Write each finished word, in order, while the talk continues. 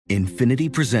Infiniti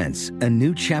presents a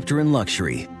new chapter in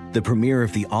luxury, the premiere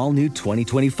of the all-new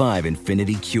 2025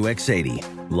 Infiniti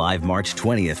QX80, live March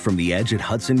 20th from the Edge at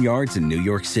Hudson Yards in New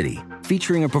York City,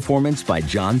 featuring a performance by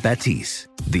Jon Batiste.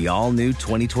 The all-new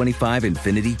 2025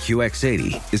 Infiniti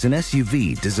QX80 is an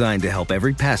SUV designed to help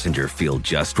every passenger feel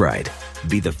just right.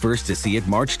 Be the first to see it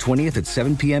March 20th at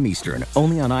 7 p.m. Eastern,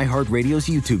 only on iHeartRadio's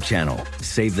YouTube channel.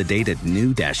 Save the date at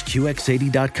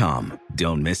new-QX80.com.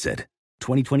 Don't miss it.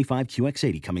 2025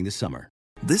 QX80 coming this summer.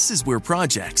 This is where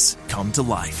projects come to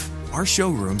life. Our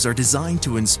showrooms are designed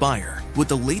to inspire with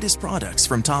the latest products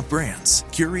from top brands,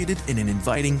 curated in an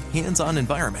inviting, hands-on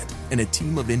environment, and a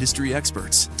team of industry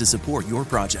experts to support your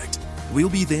project. We'll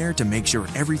be there to make sure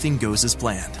everything goes as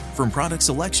planned, from product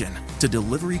selection to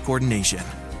delivery coordination.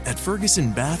 At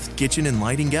Ferguson Bath, Kitchen and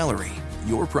Lighting Gallery,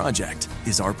 your project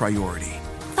is our priority.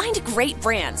 Find great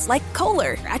brands like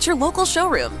Kohler at your local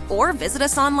showroom or visit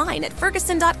us online at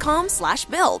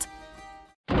ferguson.com/build.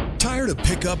 Tired of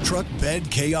pickup truck bed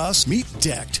chaos? Meet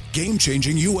Decked.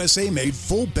 Game-changing USA-made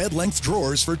full bed-length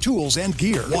drawers for tools and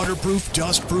gear. Waterproof,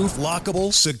 dust-proof,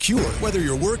 lockable, secure. Whether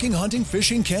you're working, hunting,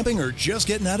 fishing, camping, or just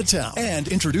getting out of town. And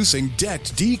introducing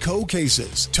Decked Deco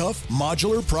cases. Tough,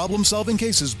 modular, problem-solving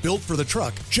cases built for the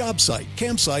truck, job site,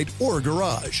 campsite, or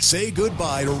garage. Say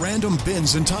goodbye to random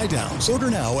bins and tie-downs. Order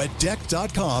now at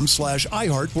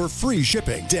decked.com/iHeart for free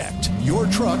shipping. Decked. Your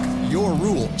truck, your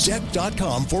rules.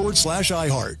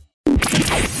 Decked.com/iHeart.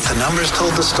 The numbers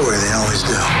told the story, they always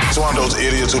do. It's one of those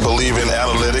idiots who believe in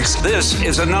analytics. This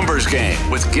is a numbers game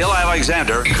with Gil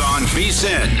Alexander on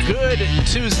VSiN. Good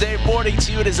Tuesday morning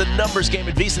to you. It is a numbers game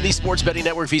at VSiN, the sports betting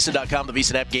network, VSiN.com, the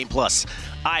VSiN app, Game Plus,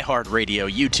 iHeartRadio,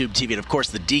 YouTube TV, and of course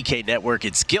the DK network.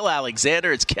 It's Gil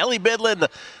Alexander. It's Kelly Bidlin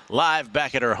live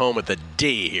back at her home at the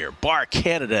D here. Bar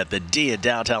Canada at the D in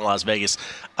downtown Las Vegas.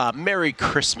 Merry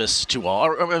Christmas to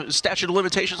all. Statute of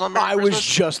limitations on Merry Christmas? I was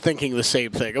just thinking the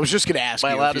same thing. I was just going to ask you.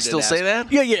 Am I allowed to still say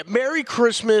that? Yeah. Merry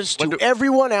Christmas to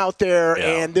everyone out there,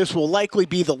 and this will likely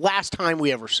be the last time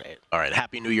we ever say it. All right.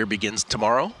 Happy New Year begins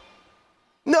tomorrow?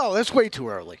 No, that's way too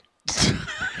early.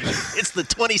 It's the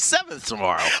 27th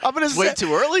tomorrow. I'm going to say way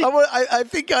too early? I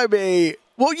think I'm a...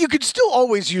 Well, you could still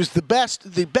always use the best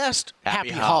happy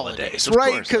holidays,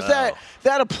 right? Because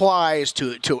that applies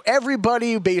to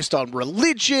everybody based on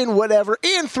religion, whatever,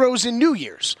 and throws in New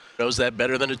Year's. Knows that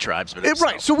better than a tribesman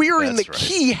himself. Right. So we are in the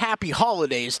key happy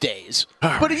holidays days.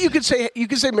 But if you could say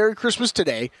Merry Christmas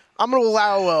today. I'm going to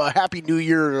allow a Happy New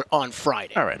Year on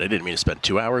Friday. All right. I didn't mean to spend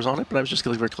 2 hours on it, but I was just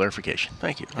looking for clarification.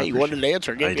 Thank you. Hey, you wanted an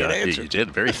answer. Give me an answer. You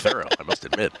did. Very thorough, I must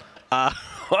admit.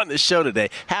 On the show today,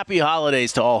 happy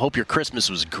holidays to all. Hope your Christmas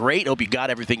was great. Hope you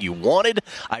got everything you wanted.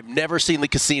 I've never seen the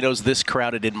casinos this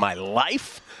crowded in my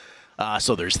life.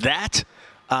 So there's that.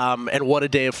 And what a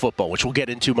day of football, which we'll get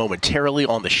into momentarily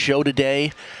on the show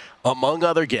today. Among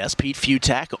other guests, Pete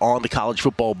Futak on the college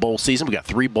football bowl season. We got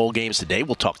 3 bowl games today.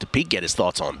 We'll talk to Pete, get his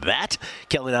thoughts on that.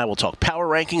 Kelly and I will talk power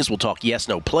rankings. We'll talk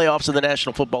yes-no playoffs in the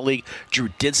National Football League. Drew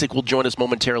Dinsick will join us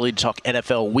momentarily to talk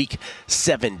NFL Week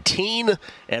 17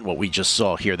 and what we just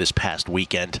saw here this past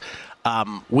weekend,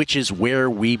 which is where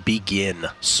we begin,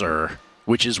 sir.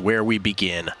 Which is where we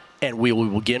begin. And we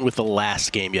will begin with the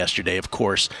last game yesterday, of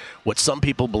course, what some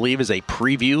people believe is a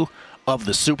preview of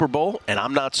the Super Bowl, and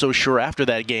I'm not so sure after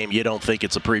that game you don't think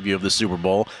it's a preview of the Super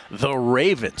Bowl. The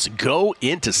Ravens go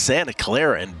into Santa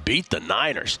Clara and beat the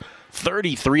Niners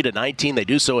 33-19. They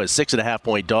do so as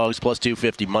 6.5-point dogs, plus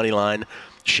 250 money line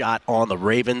shot on the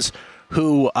Ravens,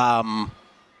 who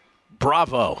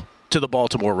bravo to the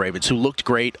Baltimore Ravens, who looked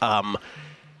great. A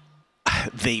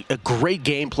great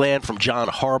game plan from John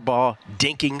Harbaugh,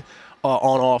 dinking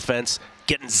on offense,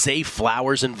 getting Zay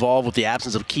Flowers involved with the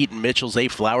absence of Keaton Mitchell. Zay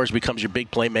Flowers becomes your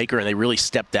big playmaker, and they really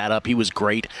stepped that up. He was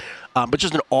great. But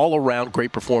just an all-around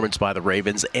great performance by the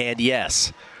Ravens. And,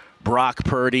 yes, Brock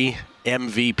Purdy,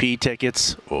 MVP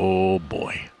tickets. Oh,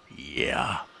 boy.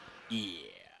 Yeah.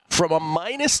 From a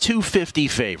minus 250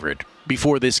 favorite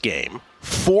before this game,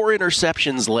 4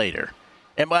 interceptions later.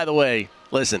 And, by the way,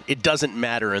 listen, it doesn't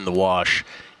matter in the wash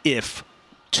if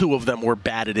 2 of them were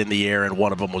batted in the air and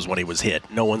 1 of them was when he was hit.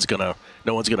 No one's gonna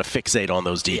fixate on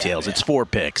those details. Yeah. It's 4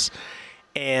 picks.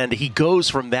 And he goes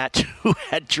from that to,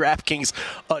 at DraftKings,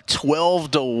 a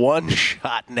 12-1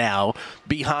 shot now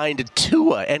behind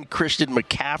Tua and Christian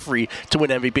McCaffrey to win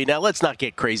MVP. Now, let's not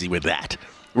get crazy with that.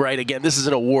 Right, again, this is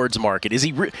an awards market. Is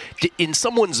he in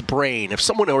someone's brain? If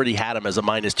someone already had him as a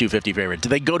minus 250 favorite, do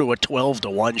they go to a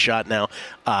 12-1 shot now?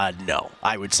 No,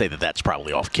 I would say that that's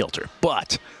probably off kilter.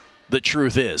 But The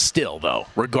truth is, still, though,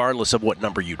 regardless of what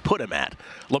number you'd put him at,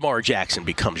 Lamar Jackson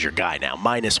becomes your guy now.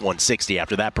 Minus 160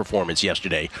 after that performance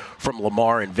yesterday from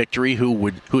Lamar in victory,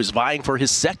 who is vying for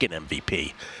his second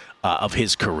MVP of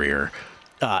his career.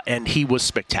 And he was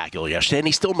spectacular yesterday, and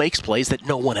he still makes plays that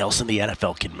no one else in the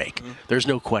NFL can make. There's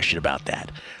no question about that.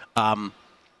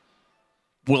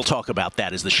 We'll talk about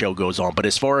that as the show goes on. But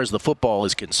as far as the football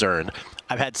is concerned,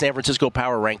 I've had San Francisco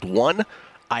power ranked 1.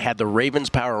 I had the Ravens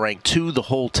power ranked 2 the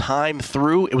whole time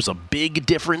through. It was a big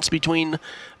difference between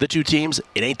the two teams.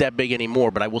 It ain't that big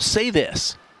anymore. But I will say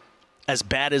this, as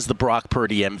bad as the Brock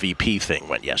Purdy MVP thing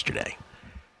went yesterday,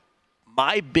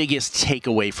 my biggest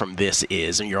takeaway from this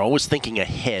is, and you're always thinking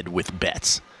ahead with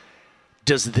bets,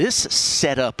 does this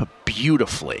set up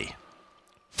beautifully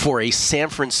for a San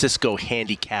Francisco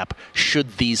handicap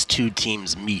should these two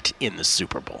teams meet in the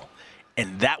Super Bowl?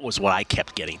 And that was what I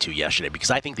kept getting to yesterday, because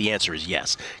I think the answer is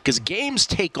yes. Because games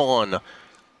take on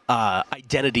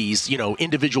identities,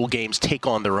 individual games take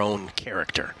on their own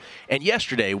character. And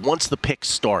yesterday, once the pick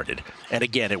started, and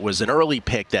again, it was an early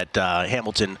pick that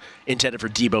Hamilton intended for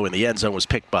Debo in the end zone, was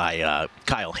picked by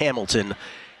Kyle Hamilton.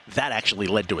 That actually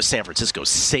led to a San Francisco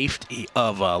safety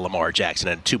of Lamar Jackson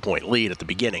and a 2-point lead at the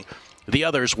beginning. The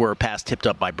others were a pass tipped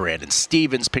up by Brandon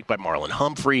Stevens, picked by Marlon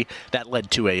Humphrey. That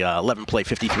led to a 11-play,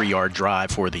 53-yard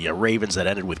drive for the Ravens that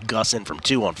ended with Gus in from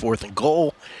 2 on 4th and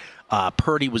goal.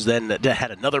 Purdy was then had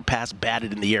another pass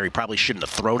batted in the air. He probably shouldn't have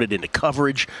thrown it into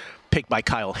coverage, picked by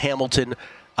Kyle Hamilton.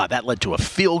 That led to a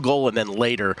field goal, and then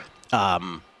later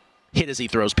hit as he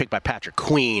throws, picked by Patrick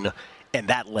Queen, and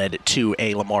that led to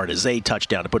a Lamar Dezay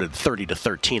touchdown to put it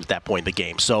 30-13 at that point in the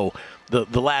game. So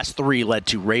the last 3 led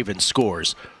to Ravens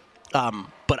scores.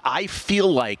 But I feel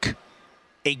like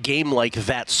a game like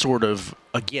that sort of,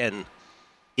 again,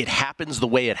 it happens the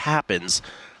way it happens.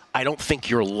 I don't think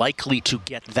you're likely to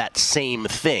get that same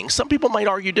thing. Some people might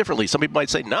argue differently. Some people might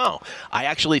say, no, I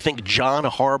actually think John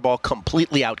Harbaugh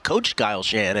completely outcoached Kyle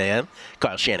Shanahan,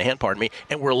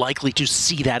 and we're likely to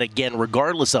see that again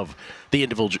regardless of the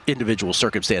individual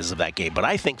circumstances of that game. But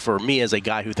I think for me as a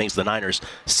guy who thinks the Niners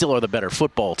still are the better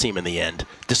football team in the end,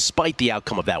 despite the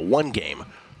outcome of that one game,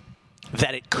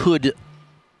 that it could,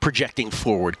 projecting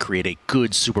forward, create a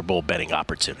good Super Bowl betting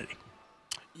opportunity.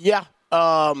 Yeah.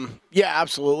 Yeah,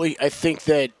 absolutely. I think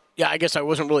that, I guess I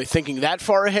wasn't really thinking that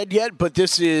far ahead yet, but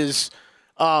this is,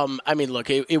 look,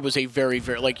 it was a very,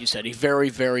 very, like you said, a very,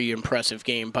 very impressive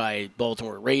game by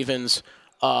Baltimore Ravens.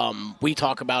 We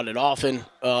talk about it often.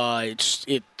 There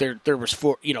was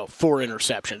 4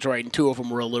 interceptions, right? And 2 of them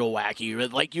were a little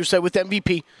wacky. Like you said with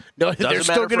MVP, no, there's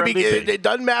still going to be, it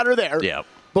doesn't matter there. Yeah.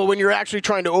 But when you're actually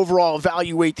trying to overall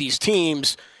evaluate these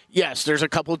teams, yes, there's a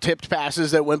couple of tipped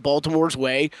passes that went Baltimore's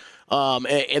way,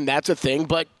 and that's a thing.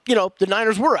 But, the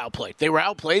Niners were outplayed. They were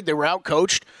outplayed. They were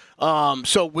outcoached.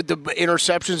 So with the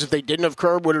interceptions, if they didn't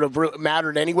occur, would it have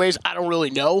mattered anyways? I don't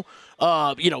really know.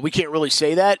 We can't really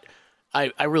say that.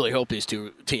 I really hope these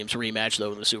two teams rematch,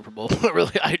 though, in the Super Bowl.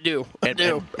 I do.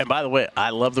 And by the way,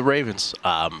 I love the Ravens.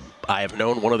 I have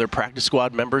known one of their practice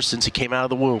squad members since he came out of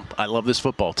the womb. I love this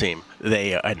football team.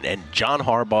 And John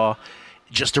Harbaugh,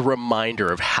 just a reminder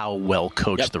of how well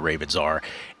coached the Ravens are.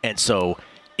 And so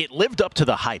it lived up to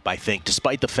the hype, I think,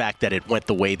 despite the fact that it went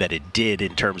the way that it did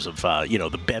in terms of,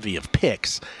 the bevy of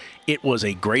picks. It was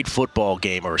a great football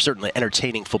game, or certainly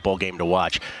entertaining football game to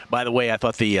watch. By the way, I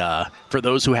thought for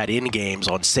those who had in-games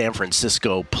on San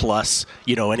Francisco plus,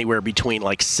 anywhere between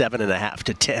like 7.5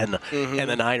 to 10, and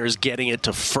the Niners getting it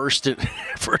to first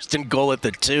and goal at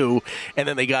the 2, and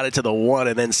then they got it to the 1,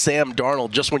 and then Sam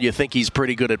Darnold, just when you think he's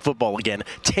pretty good at football again,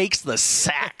 takes the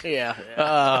sack. Yeah.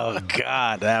 Oh,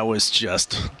 God, that was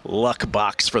just luck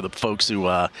box for the folks who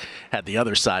had the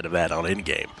other side of that on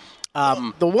in-game.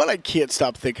 The one I can't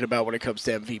stop thinking about when it comes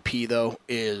to MVP, though,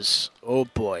 is, oh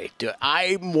boy,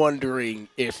 I'm wondering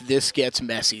if this gets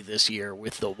messy this year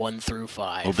with the 1 through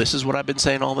 5. Well, this is what I've been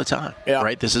saying all the time,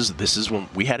 right? This is when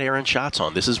we had Aaron Schatz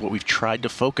on. This is what we've tried to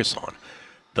focus on.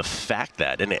 The fact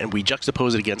that, and we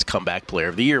juxtapose it against Comeback Player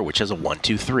of the Year, which has a 1,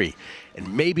 2, 3.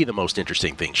 And maybe the most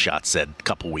interesting thing Schatz said a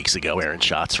couple weeks ago, Aaron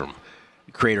Schatz, from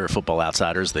creator of Football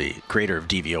Outsiders, the creator of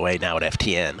DVOA, now at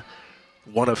FTN,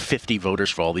 one of 50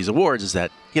 voters for all these awards, is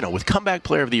that, with Comeback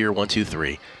Player of the Year 1, 2,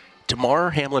 3,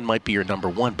 Damar Hamlin might be your number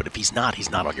 1, but if he's not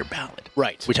on your ballot.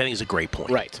 Right. Which I think is a great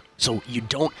point. Right. So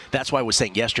that's why I was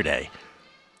saying yesterday,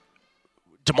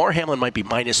 Damar Hamlin might be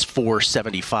minus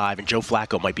 475 and Joe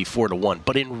Flacco might be 4-1,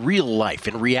 but in real life,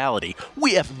 in reality,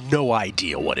 we have no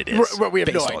idea what it is. We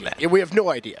have no idea. We have no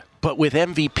idea. But with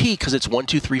MVP, because it's 1,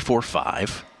 2, 3, 4,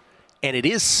 5, and it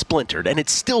is splintered, and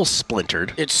it's still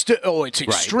splintered. It's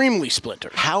extremely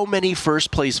splintered. How many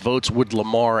first-place votes would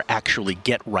Lamar actually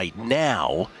get right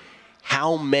now?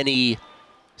 How many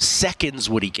seconds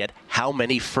would he get? How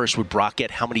many first would Brock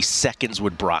get? How many seconds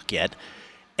would Brock get?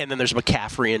 And then there's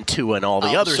McCaffrey and Tua and all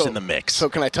the others in the mix. So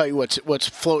can I tell you what's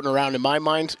floating around in my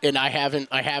mind? And I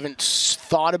haven't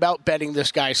thought about betting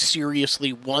this guy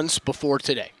seriously once before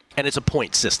today. And it's a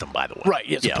point system, by the way. Right,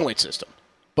 it's a point system.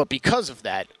 But because of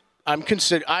that, I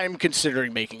am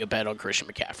considering making a bet on Christian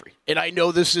McCaffrey. And I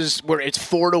know this is where it's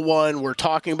 4-1. We're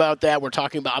talking about that.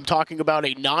 I'm talking about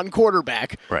a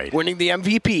non-quarterback winning the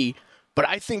MVP. But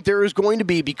I think there is going to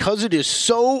be, because it is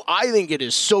so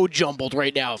jumbled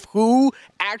right now of who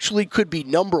actually could be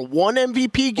number one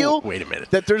MVP, Gil. Wait a minute.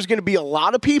 That there's going to be a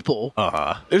lot of people.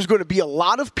 There's going to be a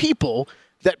lot of people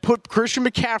that put Christian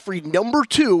McCaffrey number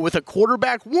 2 with a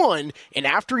quarterback 1. And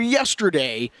after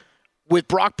yesterday, with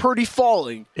Brock Purdy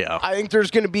falling, I think there's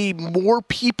going to be more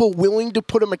people willing to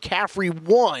put a McCaffrey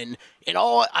 1. And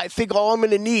I think all I'm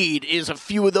going to need is a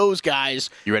few of those guys.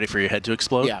 You ready for your head to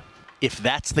explode? Yeah. If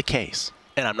that's the case,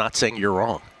 and I'm not saying you're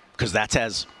wrong, because that's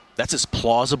as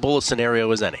plausible a scenario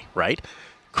as any, right?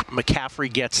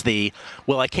 McCaffrey gets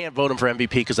I can't vote him for MVP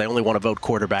because I only want to vote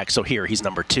quarterback, so he's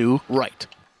number 2. Right.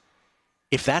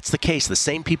 If that's the case, the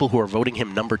same people who are voting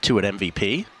him number 2 at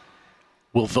MVP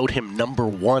will vote him number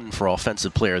 1 for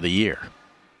Offensive Player of the Year.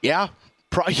 Yeah.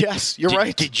 Yes, you're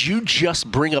right. Did you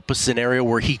just bring up a scenario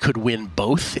where he could win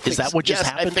both? Is that what just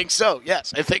happened? I think so.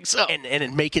 Yes, I think so.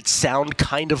 And make it sound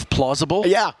kind of plausible?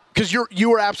 Yeah, because you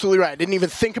were absolutely right. I didn't even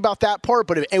think about that part,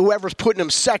 but whoever's putting him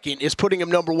second is putting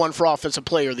him number 1 for Offensive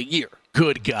Player of the Year.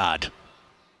 Good God.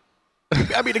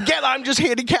 I mean, again, I'm just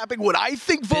handicapping what I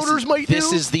think voters might do.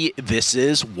 This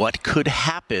is what could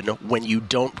happen when you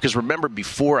don't, because remember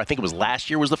before, I think it was last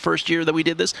year was the first year that we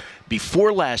did this.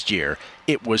 Before last year,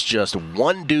 it was just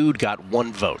one dude got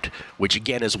 1 vote, which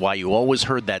again is why you always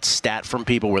heard that stat from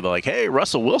people where they're like, hey,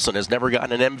 Russell Wilson has never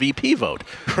gotten an MVP vote.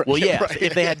 Well, yeah,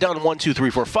 if they had done 1, 2, 3,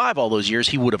 4, 5 all those years,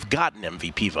 he would have gotten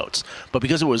MVP votes. But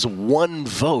because it was 1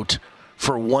 vote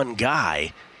for one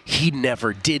guy, he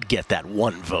never did get that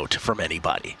 1 vote from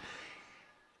anybody.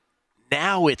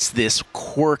 Now it's this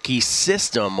quirky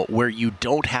system where you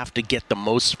don't have to get the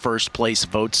most first-place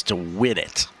votes to win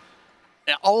it.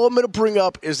 All I'm going to bring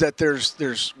up is that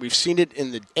we've seen it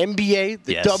in the NBA,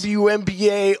 the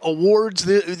WNBA awards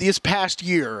this past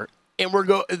year, and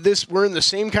we're in the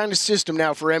same kind of system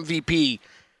now for MVP.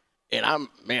 And I'm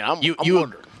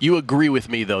wondering. You agree with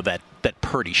me though that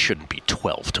Purdy shouldn't be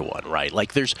 12-1, right?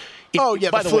 Like there's.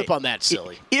 The flip on that's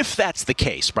silly. If that's the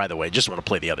case, by the way, just want to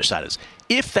play the other side of this.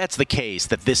 If that's the case,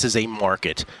 that this is a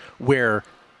market where,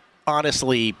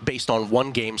 honestly, based on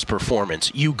one game's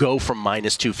performance, you go from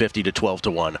 -250 to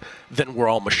 12-1, then we're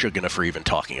all mashugana for even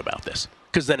talking about this.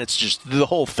 Because then it's just, the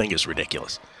whole thing is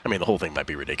ridiculous. I mean, the whole thing might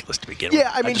be ridiculous to begin with.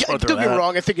 Yeah, I mean, don't get me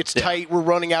wrong. I think it's tight. We're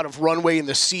running out of runway in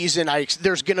the season.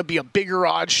 There's going to be a bigger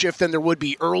odds shift than there would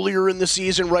be earlier in the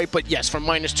season, right? But yes, from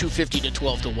 -250 to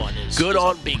 12-1 is good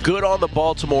on the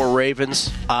Baltimore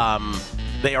Ravens.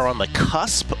 They are on the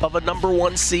cusp of a number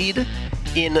 1 seed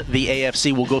in the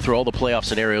AFC. We'll go through all the playoff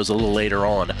scenarios a little later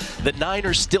on. The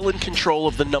Niners still in control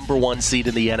of the number 1 seed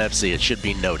in the NFC. It should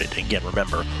be noted. Again,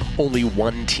 remember, only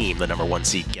one team, the number 1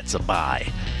 seed, gets a bye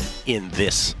in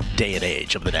this day and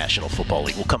age of the National Football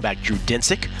League. We'll come back, Drew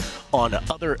Dinsick, on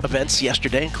other events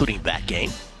yesterday, including that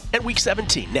game, and Week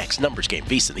 17 next. Numbers Game,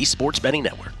 VSiN, the Sports Betting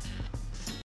Network.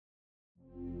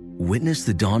 Witness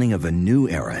the dawning of a new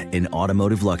era in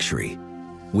automotive luxury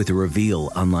with a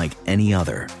reveal unlike any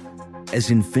other, as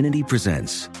Infiniti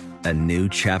presents a new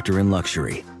chapter in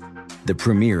luxury, the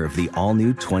premiere of the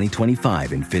all-new 2025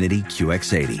 Infiniti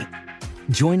QX80.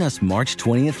 Join us March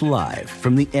 20th live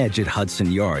from the Edge at Hudson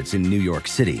Yards in New York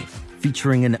City,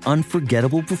 featuring an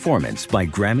unforgettable performance by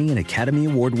Grammy and Academy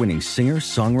Award-winning singer,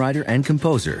 songwriter, and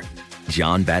composer,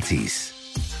 Jon Batiste.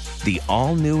 The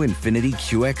all-new Infiniti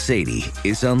QX80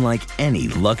 is unlike any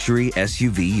luxury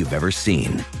SUV you've ever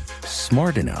seen.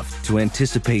 Smart enough to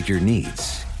anticipate your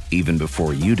needs, even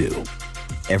before you do.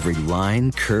 Every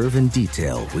line, curve, and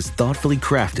detail was thoughtfully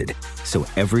crafted, so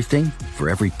everything for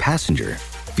every passenger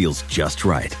feels just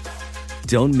right.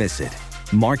 Don't miss it.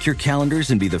 Mark your calendars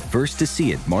and be the first to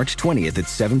see it March 20th at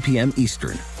 7 p.m.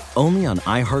 Eastern, only on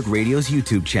iHeartRadio's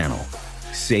YouTube channel.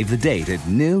 Save the date at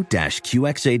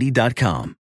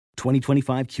new-QX80.com.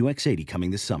 2025 QX80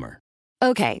 coming this summer.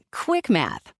 Okay, quick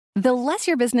math. The less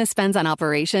your business spends on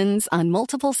operations, on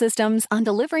multiple systems, on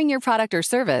delivering your product or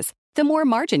service, the more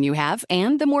margin you have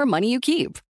and the more money you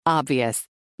keep. Obvious.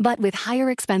 But with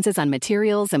higher expenses on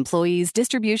materials, employees,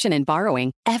 distribution, and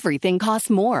borrowing, everything costs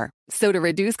more. So to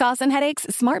reduce costs and headaches,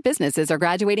 smart businesses are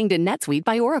graduating to NetSuite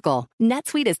by Oracle.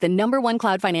 NetSuite is the #1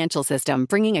 cloud financial system,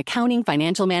 bringing accounting,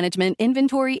 financial management,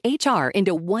 inventory, HR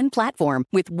into one platform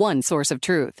with one source of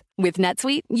truth. With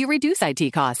NetSuite, you reduce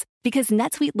IT costs because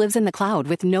NetSuite lives in the cloud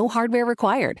with no hardware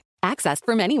required, accessed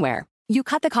from anywhere. You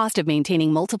cut the cost of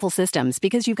maintaining multiple systems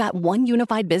because you've got one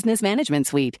unified business management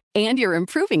suite. And you're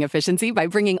improving efficiency by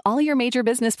bringing all your major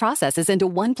business processes into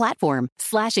one platform,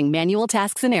 slashing manual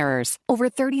tasks and errors. Over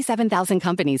 37,000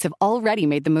 companies have already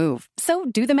made the move. So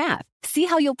do the math. See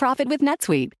how you'll profit with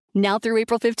NetSuite. Now through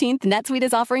April 15th, NetSuite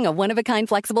is offering a one-of-a-kind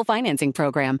flexible financing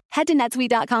program. Head to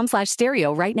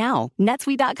netsuite.com/stereo right now.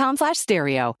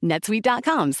 netsuite.com/stereo.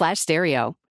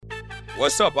 netsuite.com/stereo.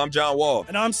 What's up? I'm John Wall.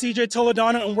 And I'm CJ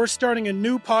Toledano, and we're starting a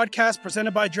new podcast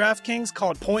presented by DraftKings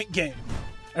called Point Game.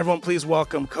 Everyone, please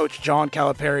welcome Coach John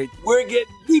Calipari. We're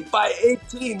getting beat by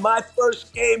 18. My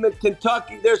first game in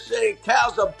Kentucky, they're saying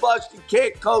Cal's a bust. He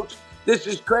can't coach. This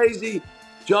is crazy.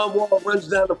 John Wall runs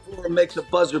down the floor and makes a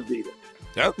buzzer beater.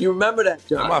 Yep. You remember that,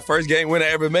 John? That's my first game winner I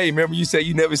ever made. Remember you said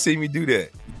you never see me do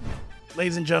that.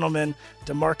 Ladies and gentlemen,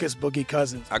 DeMarcus Boogie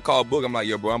Cousins. I called Boog. I'm like,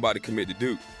 yo, bro, I'm about to commit to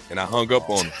Duke. And I hung up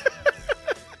on him.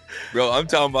 Bro, I'm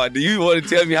talking about, do you want to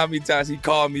tell me how many times he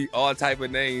called me all type of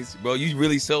names? Bro, you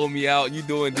really sold me out. You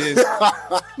doing this.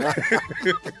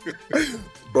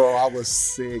 Bro, I was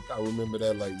sick. I remember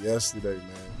that like yesterday,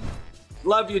 man.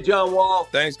 Love you, John Wall.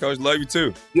 Thanks, Coach. Love you,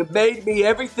 too. You made me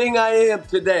everything I am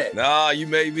today. Nah, you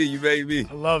made me. You made me.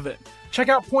 I love it. Check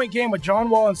out Point Game with John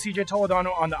Wall and CJ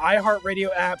Toledano on the iHeartRadio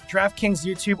app, DraftKings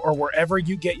YouTube, or wherever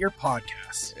you get your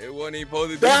podcasts. It wasn't even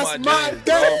supposed to be That's my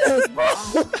day, bro.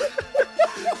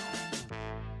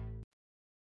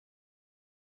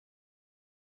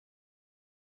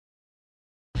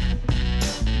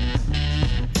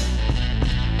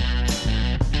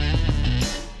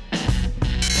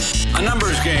 A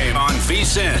numbers game on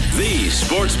VSiN, the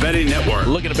sports betting network.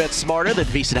 Looking to bet smarter? Then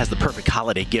VSiN has the perfect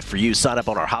holiday gift for you. Sign up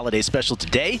on our holiday special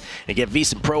today and get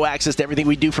VSiN Pro access to everything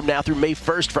we do from now through May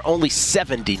 1st for only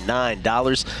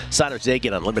 $79. Sign up today,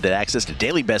 get unlimited access to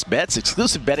daily best bets,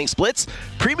 exclusive betting splits,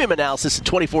 premium analysis, and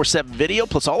 24/7 video,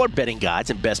 plus all our betting guides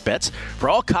and best bets for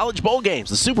all college bowl games,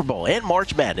 the Super Bowl, and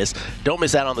March Madness. Don't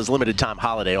miss out on this limited time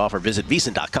holiday offer. Visit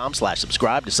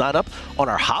VSiN.com/subscribe to sign up on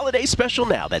our holiday special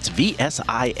now. That's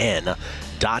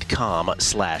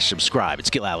VSIN.com/subscribe. It's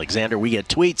Gil Alexander. We get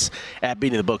tweets at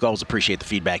Beating the Book. Always appreciate the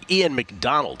feedback. Ian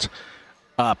McDonald.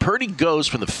 Purdy goes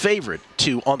from the favorite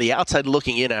to on the outside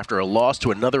looking in after a loss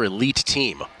to another elite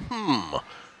team.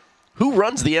 Who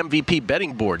runs the MVP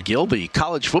betting board, Gil? The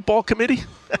college football committee?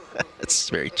 That's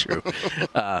very true.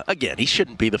 Again, he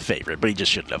shouldn't be the favorite, but he just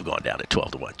shouldn't have gone down at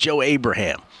 12-1. Joe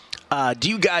Abraham. Do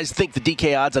you guys think the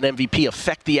DK odds on MVP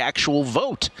affect the actual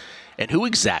vote? And who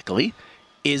exactly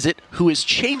is it who is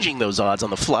changing those odds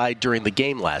on the fly during the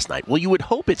game last night? Well, you would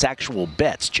hope it's actual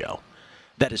bets, Joe,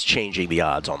 that is changing the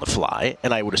odds on the fly,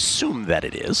 and I would assume that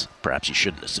it is. Perhaps you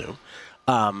shouldn't assume.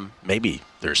 Maybe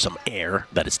there's some air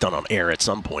that it's done on air at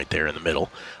some point there in the middle.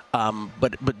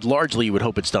 But largely you would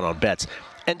hope it's done on bets.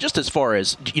 And just as far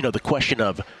as, the question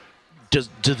of does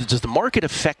the market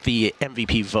affect the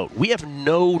MVP vote? We have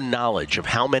no knowledge of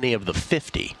how many of the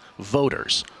 50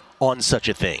 voters on such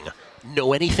a thing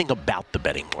know anything about the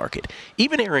betting market.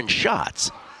 Even Aaron Schatz,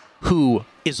 who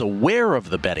is aware of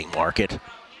the betting market,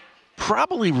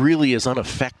 probably really is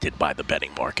unaffected by the betting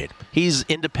market. He's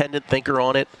independent thinker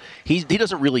on it. He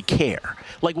doesn't really care.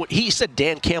 Like what he said,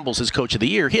 Dan Campbell's his coach of the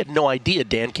year. He had no idea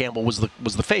Dan Campbell was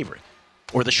the favorite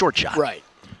or the short shot. Right.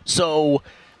 So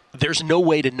there's no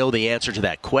way to know the answer to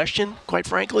that question, quite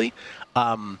frankly.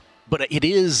 But it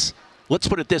is. Let's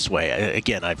put it this way.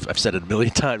 Again, I've said it a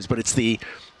million times, but it's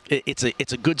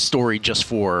a good story just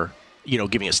for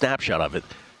giving a snapshot of it.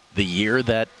 The year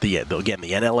that the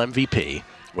NL MVP,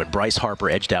 when Bryce Harper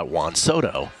edged out Juan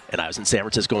Soto, and I was in San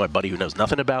Francisco, my buddy who knows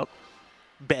nothing about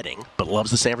betting but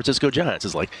loves the San Francisco Giants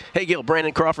is like, "Hey Gil,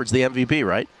 Brandon Crawford's the MVP,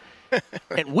 right?"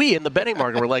 And we in the betting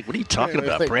market were like, "What are you talking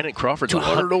about? Brandon Crawford's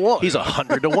 100-1. He's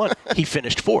 100-1. He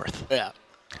finished fourth." Yeah.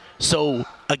 So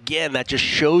again, that just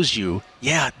shows you,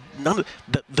 none of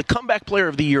the comeback player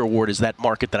of the year award is that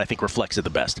market that I think reflects it the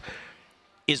best.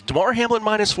 Is DeMar Hamlin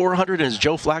minus 400 and is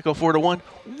Joe Flacco 4-1?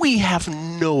 We have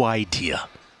no idea.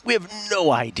 We have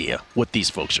no idea what these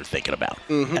folks are thinking about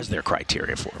as their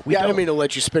criteria for it. I don't mean to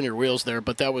let you spin your wheels there,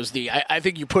 but that was I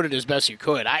think you put it as best you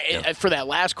could. For that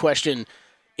last question,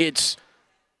 I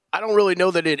don't really know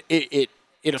that it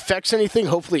it affects anything.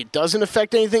 Hopefully it doesn't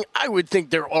affect anything. I would think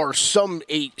there are some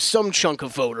chunk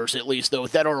of voters, at least, though,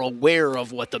 that are aware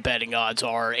of what the betting odds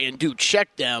are and do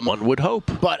check them. One would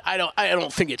hope. But I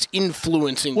don't think it's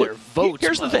influencing their votes.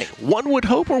 Here's the thing. One would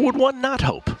hope, or would one not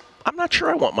hope? I'm not sure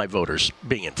I want my voters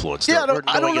being influenced. Yeah,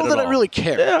 I don't know that I really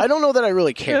care. Yeah. I don't know that I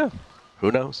really care. Yeah.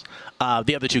 Who knows?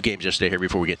 The other two games yesterday here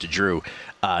before we get to Drew,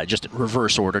 just in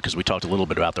reverse order because we talked a little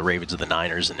bit about the Ravens and the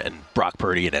Niners and Brock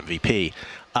Purdy and MVP,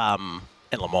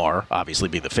 and Lamar obviously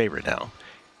being the favorite now.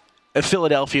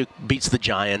 Philadelphia beats the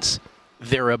Giants.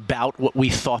 They're about what we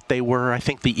thought they were. I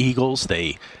think the Eagles,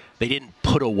 they didn't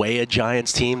put away a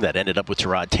Giants team that ended up with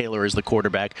Tyrod Taylor as the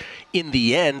quarterback. In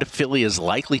the end, Philly is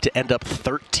likely to end up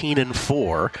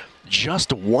 13-4.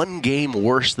 Just one game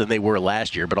worse than they were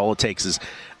last year, but all it takes is,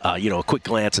 a quick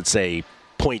glance at, say,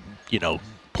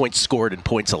 points scored and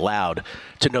points allowed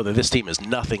to know that this team is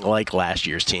nothing like last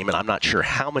year's team, and I'm not sure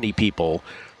how many people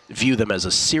view them as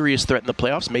a serious threat in the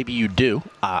playoffs. Maybe you do.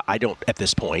 I don't at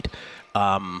this point.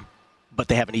 But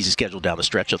they have an easy schedule down the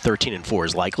stretch. A 13-4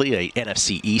 is likely. A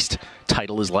NFC East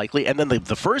title is likely. And then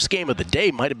the first game of the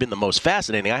day might have been the most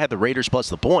fascinating. I had the Raiders plus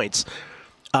the points.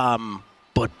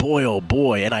 But boy, oh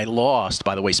boy, and I lost,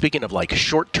 by the way. Speaking of like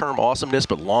short-term awesomeness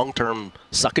but long-term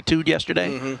suckitude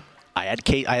yesterday, I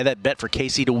had that bet for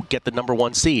KC to get the number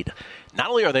 1 seed. Not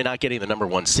only are they not getting the number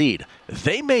 1 seed,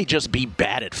 they may just be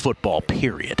bad at football,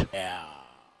 period. Yeah.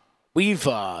 We've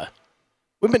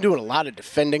been doing a lot of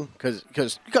defending because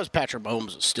Patrick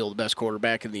Mahomes is still the best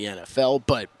quarterback in the NFL,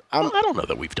 but I don't know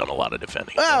that we've done a lot of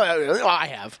defending. Well, I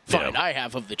have. Fine, yeah. I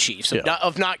have of the Chiefs.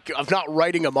 Of not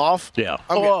writing them off. Yeah.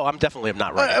 I'm definitely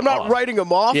not writing them off. I'm not writing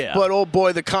them off, but oh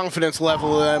boy, the confidence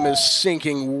level of them is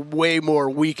sinking way more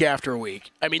week after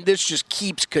week. I mean, this just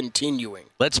keeps continuing.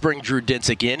 Let's bring Drew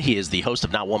Dinsick in. He is the host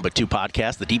of Not One But Two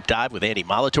podcast, The Deep Dive with Andy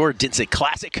Molitor, Dinsick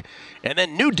Classic, and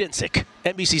then New Dinsick,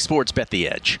 NBC Sports Bet the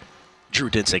Edge. Drew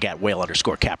Dinsick at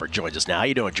Whale_Capper joins us now. How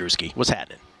you doing, Drewski? What's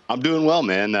happening? I'm doing well,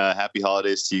 man. Happy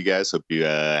holidays to you guys. Hope you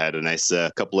had a nice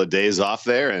couple of days off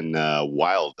there and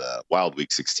wild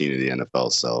week 16 of the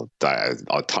NFL. So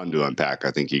a ton to unpack.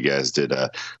 I think you guys did a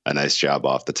nice job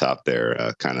off the top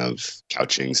there, kind of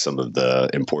couching some of the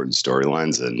important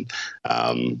storylines. And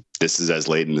this is as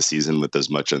late in the season with as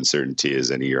much uncertainty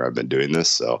as any year I've been doing this.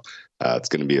 So it's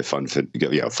going to be a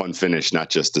fun finish,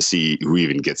 not just to see who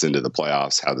even gets into the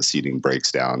playoffs, how the seeding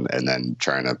breaks down, and then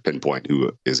trying to pinpoint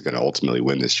who is going to ultimately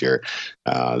win this year.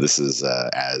 This is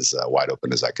as wide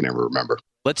open as I can ever remember.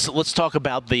 Let's talk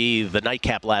about the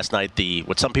nightcap last night.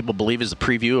 what some people believe is the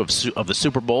preview of the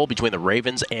Super Bowl between the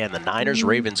Ravens and the Niners.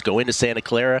 Ravens go into Santa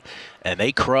Clara and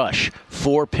they crush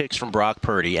 4 picks from Brock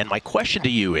Purdy. And my question to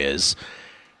you is,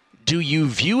 do you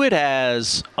view it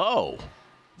as,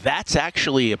 that's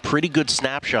actually a pretty good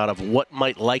snapshot of what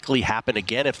might likely happen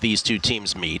again if these two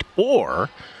teams meet? Or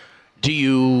do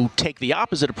you take the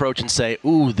opposite approach and say,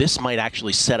 this might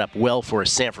actually set up well for a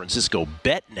San Francisco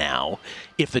bet now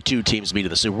if the two teams meet in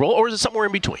the Super Bowl? Or is it somewhere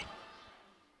in between?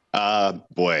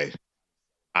 Boy,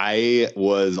 I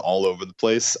was all over the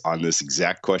place on this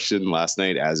exact question last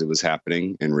night as it was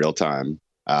happening in real time.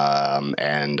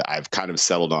 And I've kind of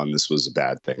settled on this was a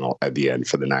bad thing at the end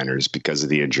for the Niners because of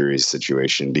the injury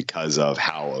situation, because of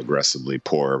how aggressively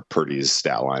poor Purdy's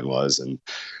stat line was. And,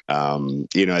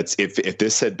 it's if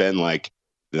this had been like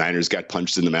the Niners got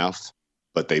punched in the mouth,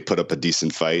 but they put up a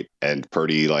decent fight and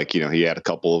Purdy, he had a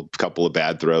couple of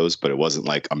bad throws, but it wasn't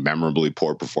like a memorably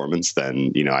poor performance,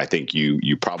 then, I think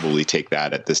you probably take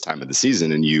that at this time of the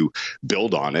season and you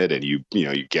build on it and you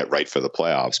get right for the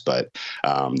playoffs. But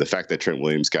the fact that Trent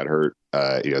Williams got hurt,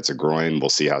 it's a groin. We'll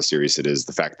see how serious it is.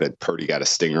 The fact that Purdy got a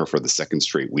stinger for the second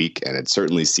straight week. And it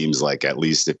certainly seems like, at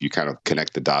least if you kind of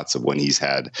connect the dots of when he's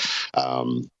had,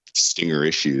 stinger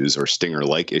issues or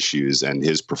stinger-like issues and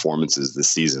his performances this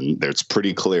season, it's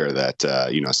pretty clear that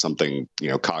something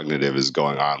cognitive is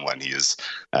going on when he is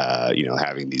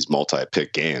having these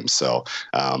multi-pick games. So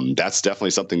that's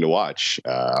definitely something to watch.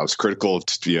 I was critical of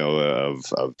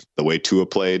the way Tua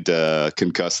played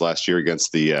concussed last year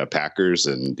against the Packers,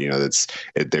 and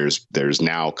there's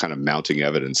now kind of mounting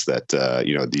evidence that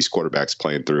these quarterbacks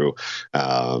playing through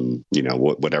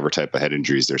whatever type of head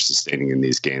injuries they're sustaining in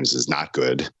these games is not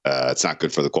good. It's not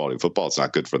good for the quality of football. It's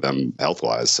not good for them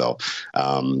health-wise. So,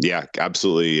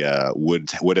 absolutely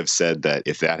would have said that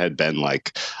if that had been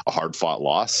like a hard-fought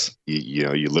loss,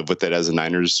 you live with it as a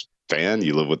Niners fan,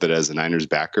 you live with it as a Niners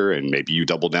backer, and maybe you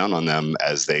double down on them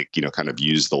as they, kind of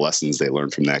use the lessons they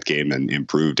learned from that game and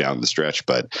improve down the stretch.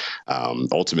 But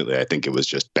ultimately, I think it was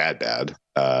just bad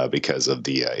because of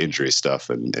the injury stuff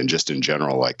and just in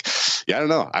general. I don't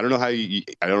know. I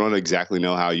don't exactly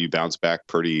know how you bounce back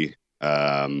pretty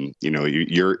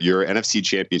Your NFC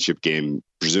Championship game,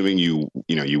 presuming you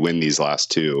win these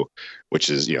last two, which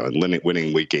is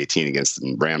winning Week 18 against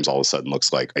the Rams, all of a sudden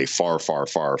looks like a far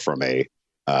from a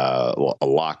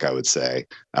lock, I would say.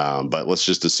 But let's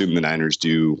just assume the Niners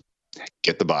do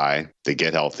get the bye, they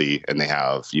get healthy, and they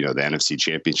have the NFC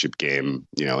Championship game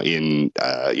in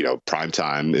prime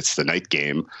time. It's the night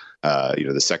game,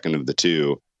 the second of the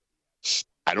two.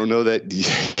 I don't know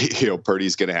that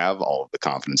Purdy's going to have all of the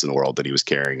confidence in the world that he was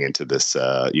carrying into this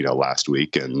last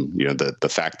week, and the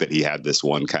fact that he had this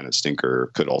one kind of stinker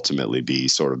could ultimately be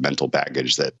sort of mental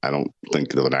baggage that I don't think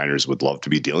the Niners would love to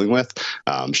be dealing with.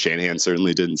 Shanahan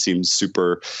certainly didn't seem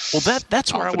super. Well,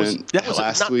 that's where I was. That was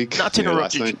last week. Not to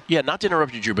interrupt you. Yeah, not to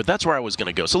interrupt you, Drew, but that's where I was going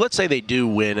to go. So let's say they do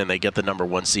win and they get the number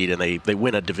 1 seed and they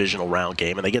win a divisional round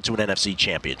game and they get to an NFC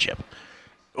Championship.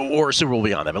 Or a Super Bowl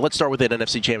beyond that. But let's start with an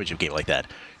NFC Championship game like that.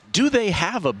 Do they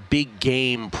have a big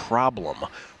game problem,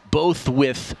 both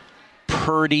with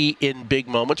Purdy in big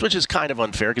moments, which is kind of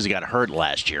unfair because he got hurt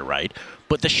last year, right?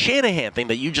 But the Shanahan thing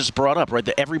that you just brought up, right,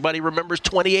 that everybody remembers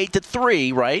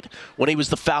 28-3, right, when he was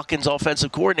the Falcons'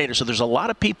 offensive coordinator. So there's a lot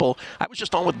of people. I was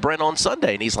just on with Brent on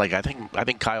Sunday, and he's like, I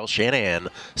think Kyle Shanahan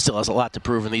still has a lot to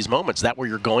prove in these moments. Is that where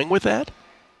you're going with that?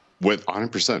 With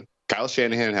 100%. Kyle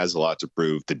Shanahan has a lot to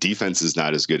prove. The defense is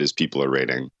not as good as people are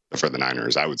rating for the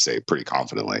Niners, I would say pretty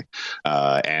confidently.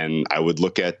 And I would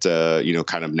look at,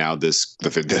 kind of now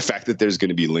the fact that there's going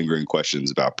to be lingering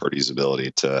questions about Purdy's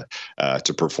ability to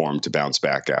perform, to bounce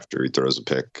back after he throws a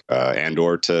pick, and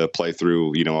or to play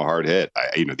through, a hard hit.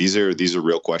 These are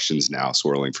real questions now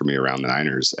swirling for me around the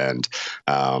Niners. And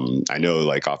I know,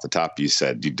 like off the top, you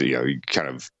said, you kind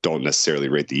of don't necessarily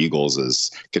rate the Eagles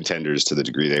as contenders to the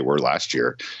degree they were last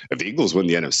year. If the Eagles win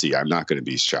the NFC, I'm not going to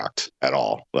be shocked at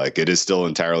all. Like, it is still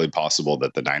entirely possible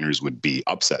that the Niners would be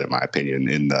upset, in my opinion,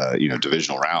 in the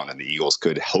divisional round, and the Eagles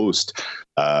could host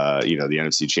the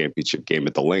NFC Championship game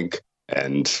at the Link,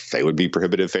 and they would be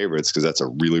prohibitive favorites because that's a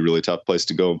really, really tough place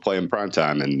to go and play in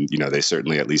primetime. And, they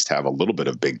certainly at least have a little bit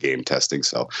of big game testing.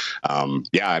 So,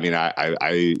 there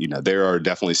are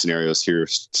definitely scenarios here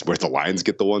where the Lions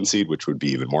get the 1 seed, which would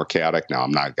be even more chaotic. Now,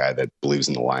 I'm not a guy that believes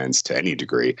in the Lions to any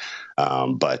degree,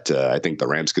 but I think the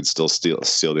Rams could still steal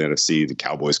the NFC. The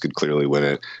Cowboys could clearly win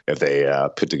it if they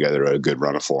put together a good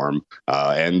run of form.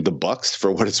 And the Bucs,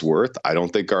 for what it's worth, I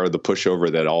don't think are the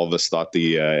pushover that all of us thought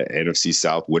the NFC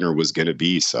South winner was going to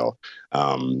be. So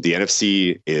the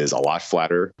NFC is a lot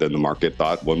flatter than the market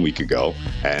thought 1 week ago.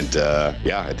 And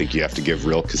I think you have to give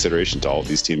real consideration to all of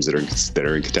these teams that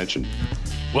are in contention.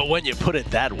 Well, when you put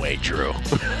it that way, Drew.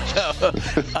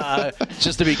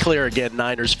 Just to be clear again,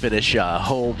 Niners finish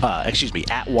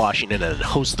at Washington and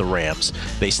host the Rams.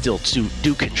 They still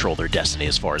do control their destiny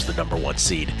as far as the number 1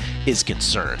 seed is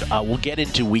concerned. We'll get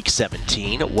into Week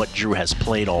 17, what Drew has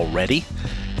played already.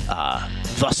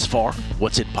 Thus far,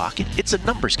 what's in pocket? It's a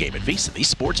numbers game at VSiN, the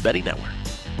Sports Betting Network.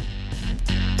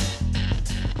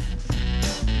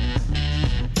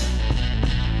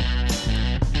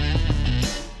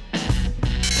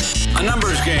 A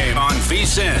numbers game on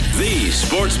VSiN, the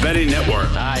Sports Betting Network.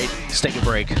 All right, let's take a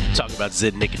break. Talk about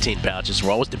Zyn nicotine pouches.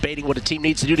 We're always debating what a team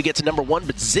needs to do to get to number 1,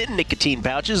 but Zyn nicotine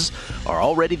pouches are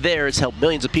already there. It's helped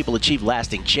millions of people achieve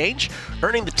lasting change,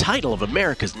 earning the title of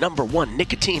America's number 1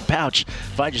 nicotine pouch.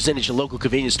 Find your Zyn at your local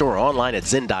convenience store or online at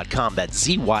Zyn.com. That's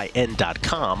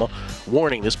ZYN.com.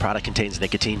 Warning, this product contains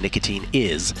nicotine. Nicotine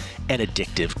is an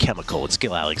addictive chemical. It's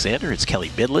Gil Alexander. It's Kelly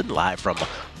Bidlin, live from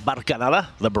Barcanada,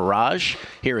 the Barrage,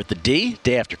 here at the D,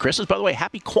 day after Christmas. By the way,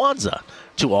 happy Kwanzaa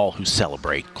to all who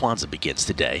celebrate. Kwanzaa begins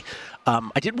today.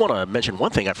 I did want to mention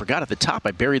one thing I forgot at the top. I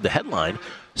buried the headline.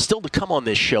 Still to come on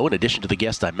this show, in addition to the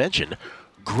guest I mentioned,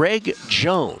 Greg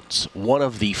Jones, one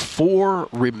of the 4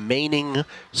 remaining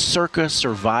Circa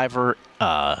Survivor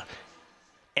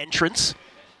entrants,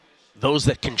 those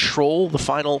that control the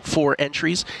final 4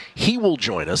 entries. He will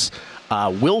join us.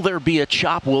 Will there be a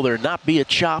chop? Will there not be a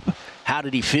chop? How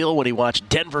did he feel when he watched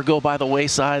Denver go by the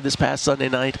wayside this past Sunday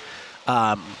night?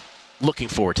 Looking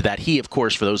forward to that. He, of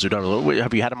course, for those who don't know,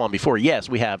 have you had him on before? Yes,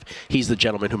 we have. He's the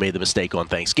gentleman who made the mistake on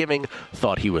Thanksgiving,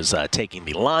 thought he was taking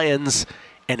the Lions,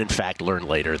 and in fact learned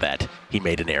later that he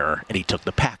made an error and he took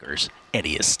the Packers, and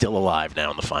he is still alive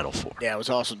now in the Final 4. Yeah, it was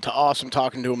awesome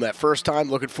talking to him that first time.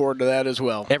 Looking forward to that as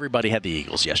well. Everybody had the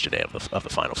Eagles yesterday of the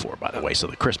Final 4, by the way, so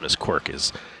the Christmas quirk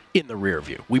is in the rear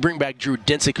view. We bring back Drew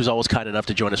Dinsick, who's always kind enough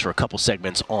to join us for a couple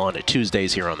segments on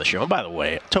Tuesdays here on the show. And by the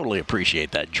way, I totally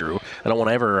appreciate that, Drew. I don't want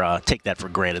to ever take that for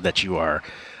granted that you are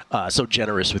so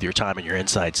generous with your time and your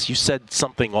insights. You said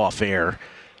something off air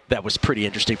that was pretty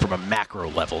interesting from a macro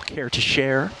level. Care to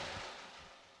share?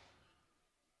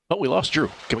 Oh, we lost Drew.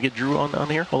 Can we get Drew on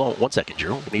here? Hold on 1 second,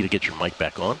 Drew. We need to get your mic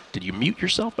back on. Did you mute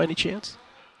yourself by any chance?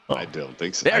 Oh. I don't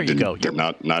think so. There you go. You're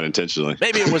not intentionally.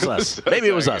 Maybe it was us. Maybe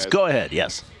it was us. Go ahead.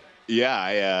 Yes.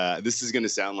 Yeah, this is going to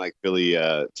sound like Philly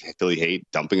hate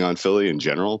dumping on Philly in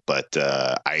general, but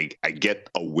I get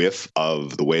a whiff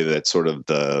of the way that sort of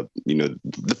the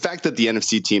fact that the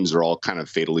NFC teams are all kind of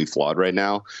fatally flawed right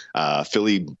now.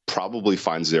 Philly probably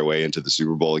finds their way into the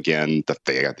Super Bowl again. That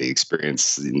they got the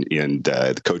experience and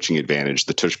the coaching advantage.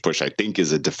 The tush push, I think,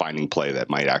 is a defining play that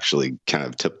might actually kind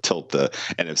of tilt the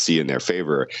NFC in their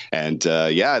favor. And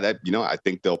I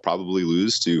think they'll probably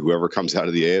lose to whoever comes out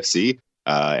of the AFC.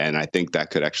 And I think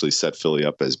that could actually set Philly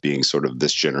up as being sort of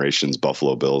this generation's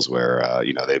Buffalo Bills, where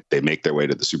they make their way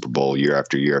to the Super Bowl year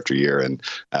after year after year and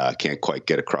can't quite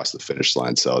get across the finish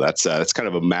line. So that's kind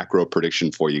of a macro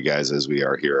prediction for you guys as we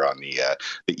are here on the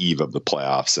eve of the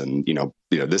playoffs. And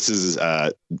this is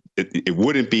it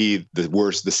wouldn't be the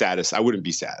worst, the saddest. I wouldn't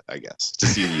be sad, I guess, to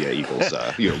see the Eagles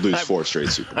lose 4 straight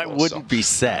Super Bowls. I wouldn't be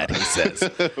sad, he says.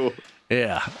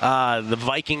 Yeah. The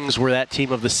Vikings were that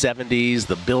team of the 70s.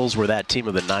 The Bills were that team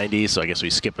of the 90s. So I guess we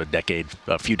skip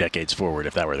a few decades forward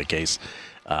if that were the case.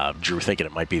 Drew thinking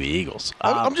it might be the Eagles.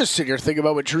 I'm just sitting here thinking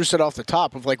about what Drew said off the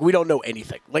top of, we don't know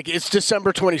anything. It's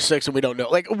December 26th and we don't know.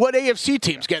 What AFC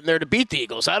team's getting there to beat the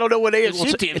Eagles? I don't know what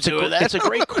AFC team's doing that. It's a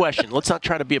great question. Let's not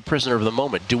try to be a prisoner of the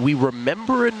moment. Do we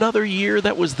remember another year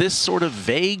that was this sort of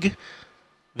vague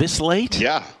this late?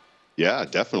 Yeah,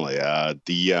 definitely.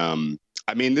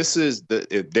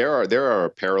 There are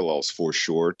parallels for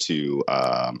sure to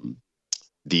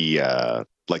the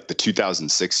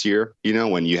 2006 year,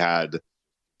 when you had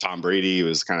Tom Brady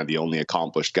was kind of the only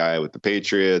accomplished guy with the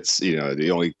Patriots, the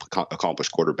only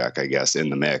accomplished quarterback, I guess, in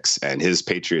the mix. And his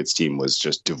Patriots team was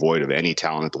just devoid of any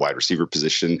talent at the wide receiver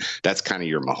position. That's kind of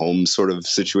your Mahomes sort of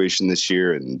situation this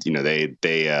year. And,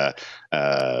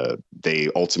 they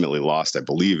ultimately lost, I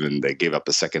believe, and they gave up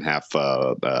the second half,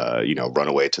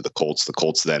 runaway to the Colts. The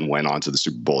Colts then went on to the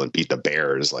Super Bowl and beat the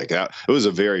Bears. That was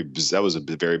a very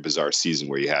bizarre season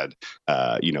where you had,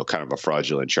 kind of a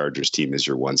fraudulent Chargers team as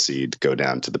your 1 seed go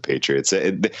down to the Patriots.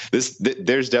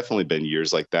 There's definitely been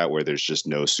years like that where there's just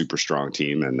no super strong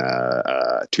team, and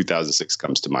 2006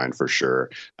 comes to mind for sure.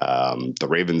 The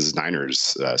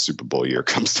Ravens-Niners Super Bowl year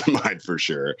comes to mind for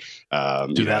sure.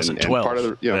 2012. And part of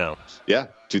the,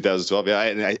 2012. Yeah,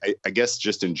 and I guess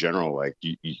just in general,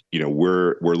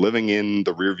 we're living in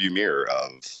the rearview mirror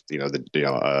of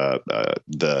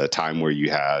the time where you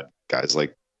had guys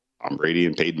like Tom Brady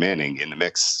and Peyton Manning in the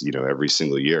mix, every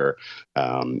single year.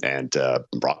 And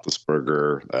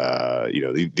Roethlisberger,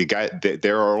 the guy,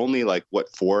 there are only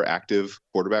 4 active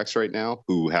quarterbacks right now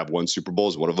who have won Super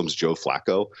Bowls. One of them is Joe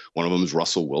Flacco. One of them is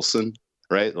Russell Wilson,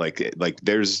 right?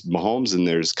 There's Mahomes and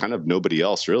there's kind of nobody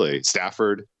else really.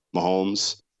 Stafford,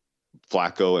 Mahomes,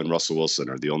 Flacco, and Russell Wilson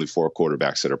are the only 4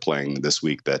 quarterbacks that are playing this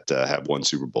week that have won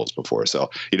Super Bowls before. So,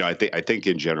 I think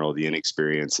in general, the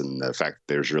inexperience and the fact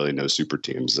that there's really no super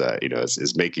teams,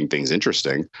 is making things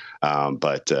interesting.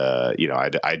 But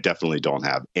I definitely don't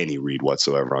have any read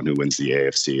whatsoever on who wins the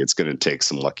AFC. It's going to take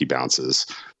some lucky bounces.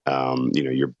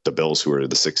 The Bills, who are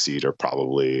the 6th seed, are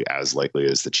probably as likely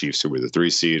as the Chiefs, who were the 3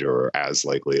 seed, or as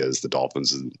likely as the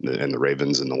Dolphins and the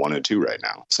Ravens in the 1 and 2 right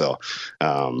now. So,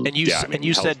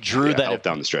 you said, Drew, that help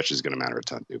down the stretch is going to matter a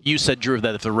ton too. You said, Drew,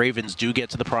 that if the Ravens do get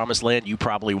to the promised land, you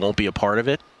probably won't be a part of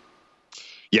it.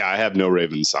 Yeah, I have no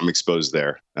Ravens. I'm exposed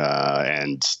there,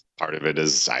 and part of it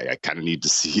is I kind of need to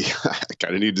see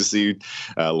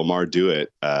Lamar do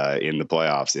it in the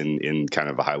playoffs in kind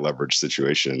of a high leverage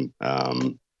situation.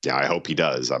 I hope he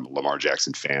does. I'm a Lamar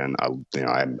Jackson fan.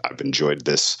 I've enjoyed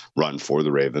this run for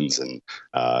the Ravens, and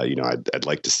I'd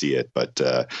like to see it. But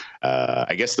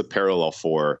I guess the parallel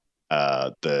for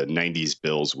the 90s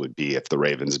Bills would be if the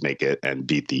Ravens make it and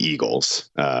beat the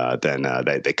Eagles, then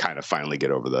they kind of finally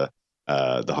get over the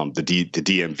hump. The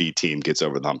DMV team gets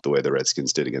over the hump the way the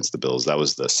Redskins did against the Bills. That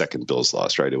was the second Bills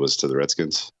loss, right? It was to the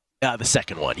Redskins. The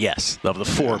second one, yes. Of the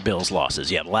 4 Bills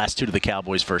losses. Yeah, the last 2 to the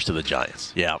Cowboys, first to the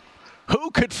Giants. Yeah.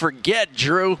 Who could forget,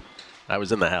 Drew? I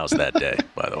was in the house that day,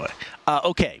 by the way.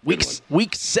 Okay,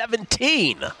 week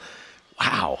 17.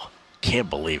 Wow. Can't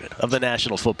believe it. Of the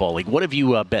National Football League. What have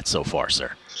you bet so far,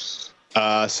 sir?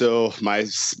 So my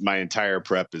entire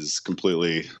prep is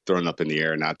completely thrown up in the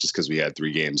air, not just because we had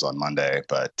 3 games on Monday,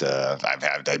 but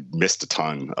I missed a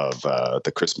ton of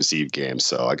the Christmas Eve games.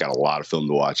 So I got a lot of film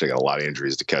to watch. I got a lot of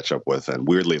injuries to catch up with. And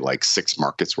weirdly, 6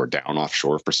 markets were down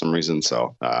offshore for some reason.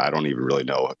 So I don't even really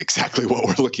know exactly what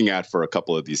we're looking at for a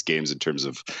couple of these games in terms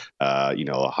of,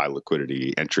 a high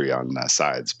liquidity entry on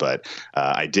sides. But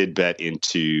I did bet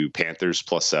into Panthers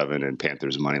 +7 and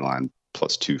Panthers money line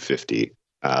 +250.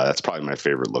 That's probably my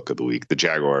favorite look of the week. The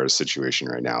Jaguars situation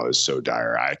right now is so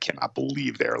dire. I cannot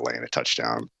believe they're laying a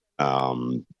touchdown.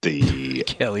 The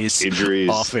Kelly's injuries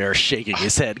off air shaking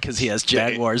his head because he has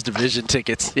Jaguars division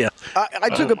tickets. Yeah, I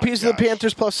took a piece of the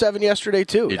Panthers +7 yesterday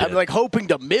too. I'm like hoping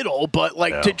to middle, but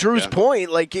to Drew's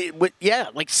point, like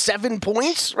 7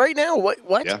 points right now. What?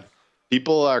 Yeah.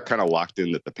 People are kind of locked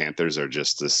in that the Panthers are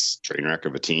just this train wreck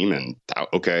of a team, and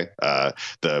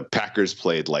the Packers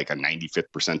played like a 95th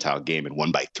percentile game and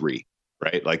won by 3.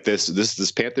 Right, like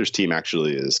this Panthers team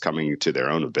actually is coming to their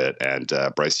own a bit, and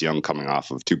Bryce Young coming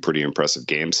off of 2 pretty impressive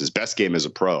games. His best game as a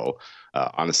pro,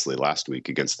 honestly, last week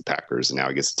against the Packers, and now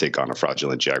he gets to take on a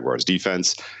fraudulent Jaguars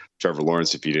defense. Trevor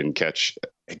Lawrence, if you didn't catch,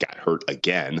 got hurt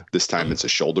again. This time it's a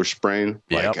shoulder sprain.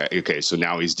 Yep. So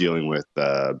now he's dealing with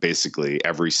basically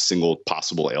every single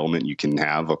possible ailment you can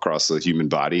have across the human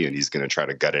body, and he's going to try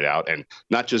to gut it out and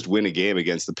not just win a game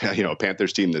against the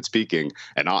Panthers team that's peaking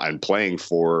and playing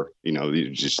for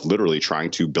just literally trying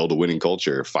to build a winning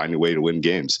culture, find a way to win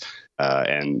games.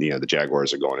 And the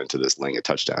Jaguars are going into this laying a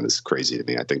touchdown is crazy to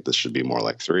me. I think this should be more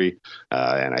like 3,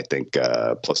 and I think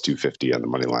 +250 on the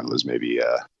money line was maybe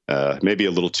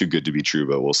a little too good to be true,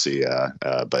 but we'll see.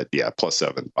 But yeah,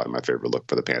 +7, probably my favorite look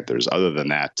for the Panthers. Other than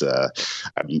that,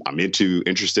 I'm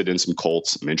interested in some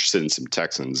Colts. I'm interested in some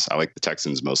Texans. I like the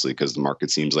Texans mostly because the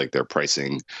market seems like they're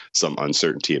pricing some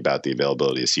uncertainty about the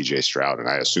availability of CJ Stroud, and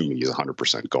I assume he's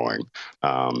 100% going.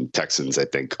 Texans, I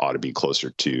think, ought to be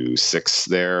closer to 6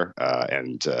 there,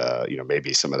 and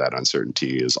maybe some of that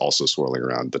uncertainty is also swirling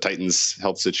around the Titans'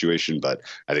 health situation, but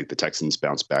I think the Texans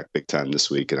bounce back big time this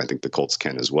week, and I think the Colts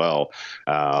can as well.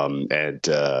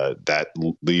 That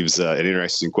leaves an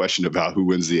interesting question about who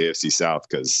wins the AFC South,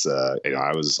 because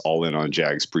I was all in on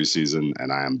Jags preseason,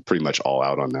 and I am pretty much all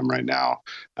out on them right now.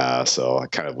 So I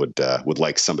kind of would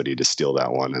like somebody to steal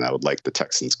that one, and I would like the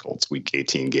Texans-Colts Week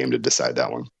 18 game to decide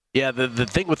that one. Yeah, the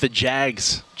thing with the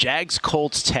Jags,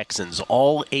 Colts, Texans,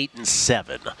 all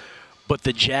 8-7, but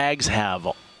the Jags have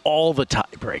all the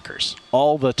tiebreakers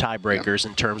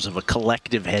in terms of a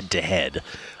collective head-to-head.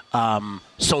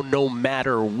 So no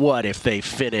matter what, if they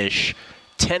finish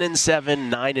 10-7,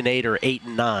 9-8, or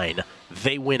 8-9,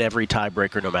 they win every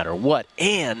tiebreaker no matter what.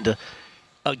 And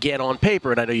again, on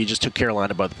paper, and I know you just took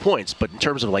Carolina by the points, but in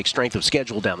terms of like strength of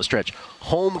schedule down the stretch,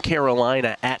 home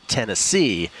Carolina at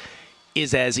Tennessee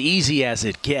is as easy as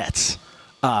it gets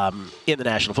in the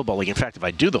National Football League. In fact, if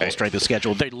I do the whole strength of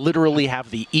schedule, they literally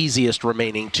have the easiest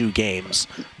remaining 2 games.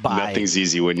 Nothing's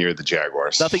easy when you're the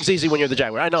Jaguars. Nothing's easy when you're the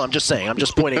Jaguars. I know. I'm just saying. I'm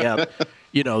just pointing out.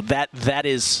 That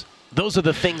is. Those are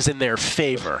the things in their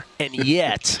favor, and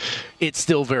yet it's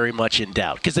still very much in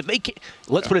doubt. Because if they can't,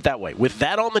 let's put it that way, with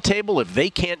that on the table, if they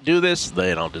can't do this,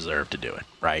 they don't deserve to do it,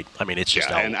 right? I mean, it's just.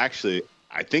 Yeah, and actually,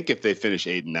 I think if they finish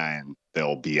 8-9,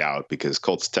 they'll be out because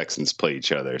Colts Texans play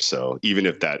each other. So even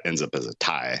if that ends up as a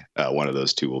tie, one of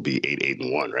those two will be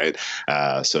 8-1, right?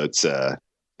 So it's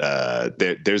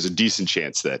there's a decent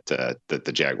chance that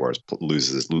the Jaguars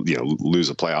lose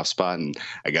a playoff spot, and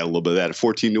I got a little bit of that at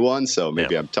 14-1. So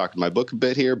maybe I'm talking my book a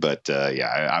bit here, but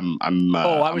I'm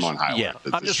on high. Yeah,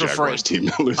 I'm just referring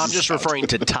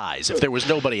to ties. If there was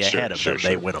nobody ahead of them,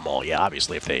 they win them all. Yeah,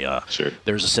 obviously, if they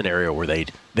there's a scenario where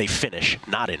they finish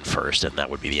not in first, and that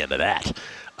would be the end of that.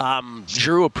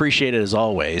 Drew, appreciate it as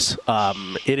always.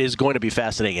 It is going to be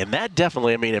fascinating. And that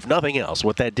definitely, I mean, if nothing else,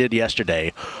 what that did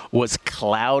yesterday was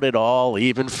cloud it all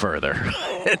even further.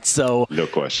 And so no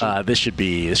question. This should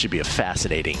be a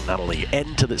fascinating, not only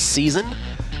end to the season,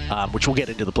 which we'll get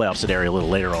into the playoff scenario a little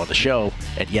later on the show,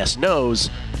 and yes,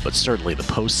 no's, but certainly the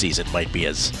postseason might be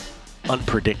as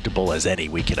unpredictable as any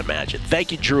we can imagine.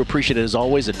 Thank you, Drew. Appreciate it as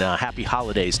always, and happy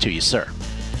holidays to you, sir.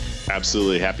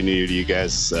 Absolutely. Happy New Year to you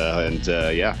guys. And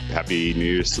Happy New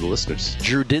Year's to the listeners.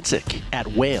 Drew Dinsick at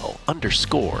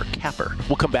whale_capper.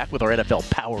 We'll come back with our NFL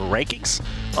Power Rankings.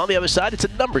 On the other side, it's a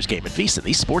numbers game at VSiN,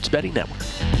 the Sports Betting Network.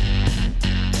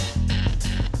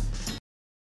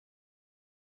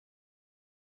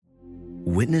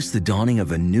 Witness the dawning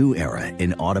of a new era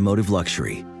in automotive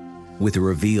luxury with a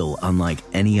reveal unlike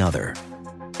any other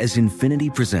as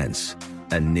Infiniti presents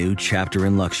a new chapter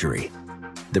in luxury.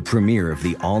 The premiere of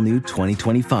the all-new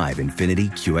 2025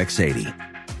 Infiniti QX80.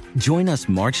 Join us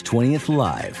March 20th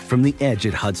live from the Edge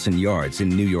at Hudson Yards in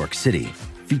New York City,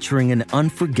 featuring an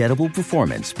unforgettable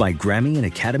performance by Grammy and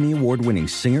Academy Award-winning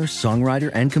singer, songwriter,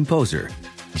 and composer,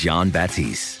 Jon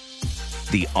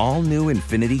Batiste. The all-new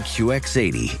Infiniti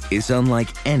QX80 is unlike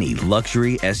any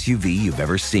luxury SUV you've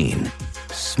ever seen.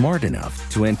 Smart enough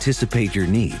to anticipate your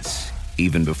needs,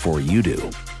 even before you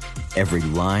do. Every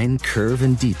line, curve,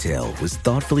 and detail was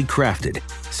thoughtfully crafted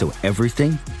so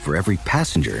everything for every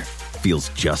passenger feels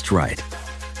just right.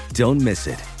 Don't miss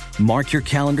it. Mark your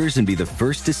calendars and be the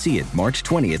first to see it March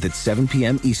 20th at 7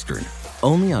 p.m. Eastern,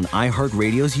 only on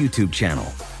iHeartRadio's YouTube channel.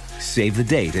 Save the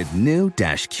date at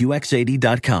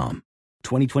new-QX80.com.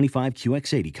 2025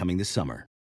 QX80 coming this summer.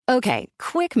 Okay,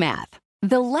 quick math.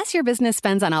 The less your business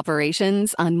spends on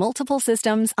operations, on multiple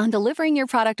systems, on delivering your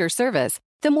product or service,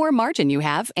 the more margin you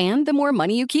have and the more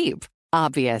money you keep.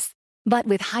 Obvious. But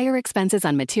with higher expenses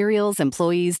on materials,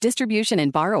 employees, distribution,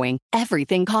 and borrowing,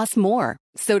 everything costs more.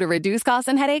 So to reduce costs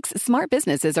and headaches, smart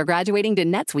businesses are graduating to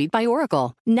NetSuite by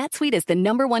Oracle. NetSuite is the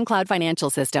 #1 cloud financial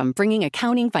system, bringing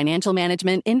accounting, financial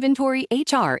management, inventory,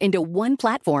 HR into one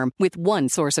platform with one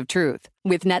source of truth.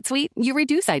 With NetSuite, you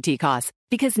reduce IT costs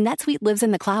because NetSuite lives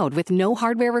in the cloud with no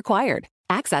hardware required,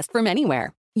 accessed from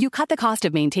anywhere. You cut the cost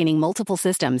of maintaining multiple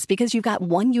systems because you've got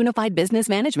one unified business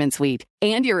management suite.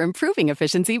 And you're improving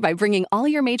efficiency by bringing all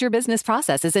your major business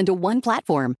processes into one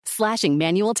platform, slashing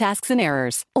manual tasks and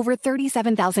errors. Over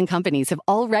 37,000 companies have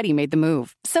already made the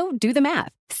move. So do the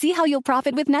math. See how you'll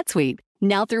profit with NetSuite.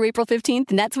 Now through April 15th,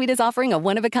 NetSuite is offering a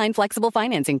one-of-a-kind flexible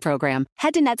financing program.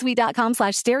 Head to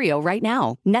netsuite.com/stereo right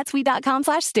now.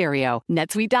 netsuite.com/stereo.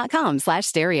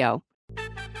 netsuite.com/stereo.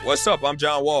 What's up? I'm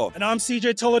John Wall. And I'm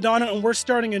CJ Toledano, and we're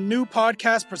starting a new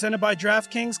podcast presented by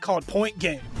DraftKings called Point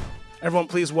Game. Everyone,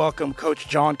 please welcome Coach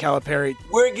John Calipari.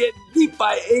 We're getting beat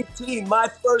by 18.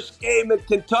 My first game in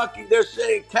Kentucky, they're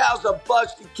saying Cal's a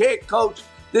bust. He can't coach.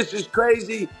 This is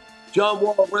crazy. John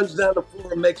Wall runs down the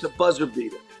floor and makes a buzzer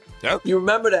beater. Yep. You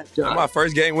remember that, John? That's my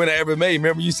first game winner I ever made.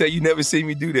 Remember you said you never see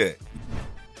me do that.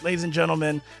 Ladies and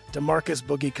gentlemen, DeMarcus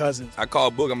Boogie Cousins. I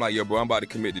called Boog. I'm like, yo, bro, I'm about to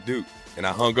commit to Duke. And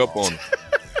I hung up on him.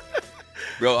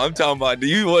 Bro, I'm talking about, do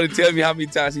you want to tell me how many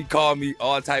times he called me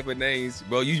all type of names?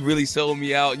 Bro, you really sold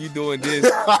me out. You doing this.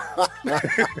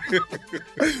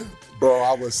 Bro,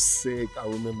 I was sick. I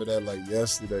remember that like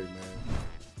yesterday, man.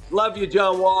 Love you,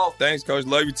 John Wall. Thanks, Coach.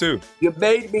 Love you, too. You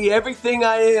made me everything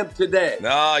I am today.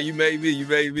 Nah, you made me. You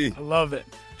made me. I love it.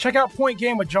 Check out Point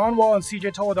Game with John Wall and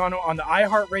CJ Toledano on the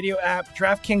iHeartRadio app,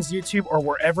 DraftKings YouTube, or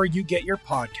wherever you get your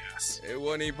podcasts. It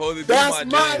wasn't even supposed to be That's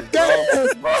my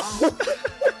game, bro.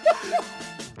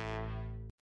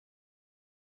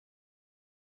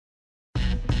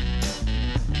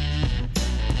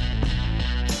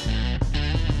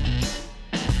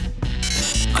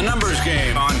 A numbers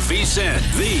game on VSiN,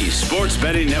 the sports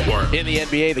betting network. In the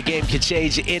NBA, the game can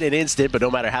change in an instant, but no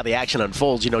matter how the action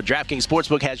unfolds, you know DraftKings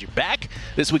Sportsbook has your back.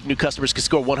 This week, new customers can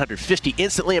score 150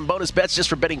 instantly in bonus bets just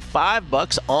for betting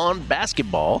 $5 on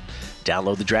basketball.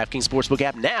 Download the DraftKings Sportsbook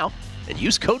app now and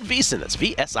use code VSiN. That's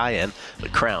VSIN. The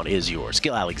crown is yours.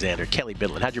 Gil Alexander, Kelly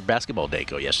Bidlin. How'd your basketball day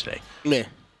go yesterday? Meh.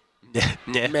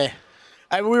 Meh.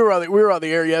 We were on the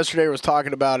air yesterday. Was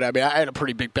talking about it. I mean, I had a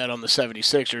pretty big bet on the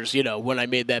 76ers. You know, when I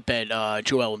made that bet,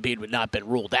 Joel Embiid would not been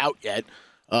ruled out yet.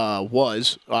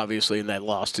 Was obviously, and that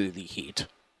lost to the Heat.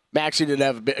 Maxey didn't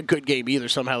have a good game either.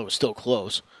 Somehow it was still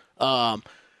close.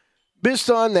 Missed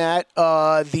on that.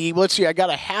 Let's see. I got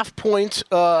a half point.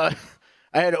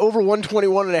 I had over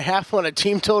 121.5 on a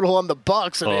team total on the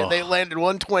Bucks, and they landed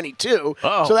 122.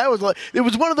 Oh. So it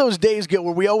was one of those days, Gil,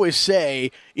 where we always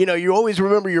say, you know, you always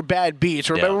remember your bad beats.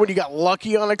 Remember when you got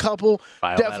lucky on a couple?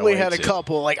 Definitely had a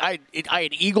couple. Like I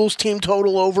had Eagles team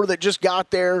total over that just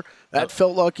got there. That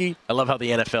felt lucky. I love how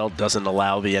the NFL doesn't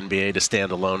allow the NBA to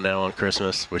stand alone now on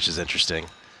Christmas, which is interesting.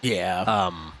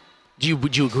 Yeah.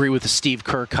 Would you agree with the Steve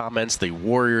Kerr comments? The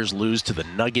Warriors lose to the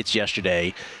Nuggets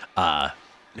yesterday.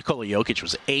 Nikola Jokic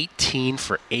was 18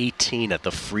 for 18 at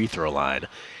the free throw line.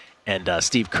 And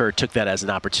Steve Kerr took that as an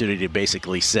opportunity to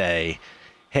basically say,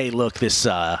 hey, look, this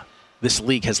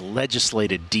league has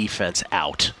legislated defense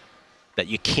out, that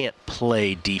you can't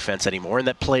play defense anymore, and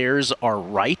that players are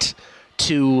right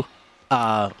to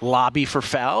lobby for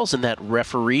fouls, and that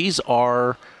referees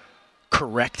are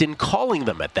correct in calling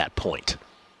them at that point.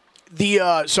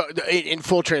 So in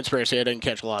full transparency, I didn't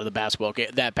catch a lot of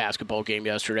that basketball game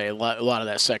yesterday. A lot of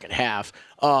that second half.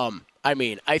 I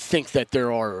mean, I think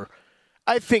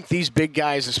these big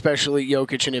guys, especially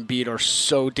Jokic and Embiid, are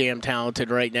so damn talented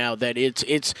right now that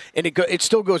it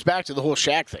still goes back to the whole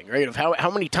Shaq thing, right? Of how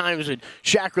many times did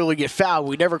Shaq really get fouled?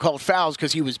 We never called fouls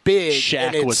because he was big.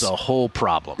 Shaq was a whole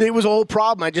problem. It was a whole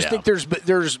problem. I just think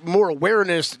there's more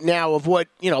awareness now of what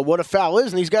a foul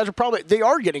is, and these guys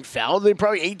are getting fouled. They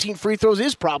probably 18 free throws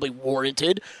is probably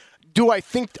warranted. I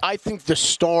think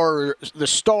the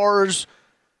stars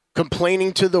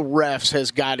complaining to the refs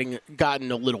has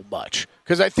gotten a little much.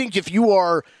 Because I think if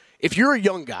you're a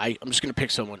young guy, I'm just going to pick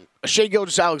someone, Shai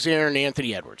Gilgeous-Alexander and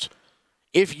Anthony Edwards.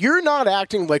 If you're not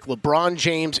acting like LeBron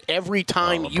James every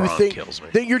time you think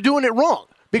that you're doing it wrong.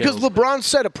 Because LeBron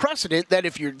set a precedent that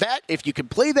if you can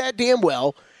play that damn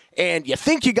well and you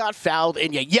think you got fouled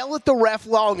and you yell at the ref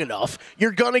long enough,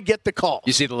 you're going to get the call.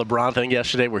 You see the LeBron thing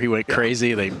yesterday where he went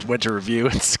crazy? They went to review,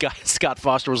 and Scott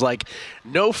Foster was like,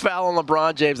 no foul on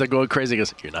LeBron James. They're going crazy. He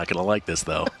goes, you're not going to like this,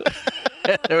 though.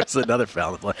 There was another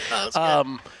foul.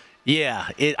 Yeah,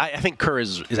 I think Kerr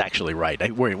is actually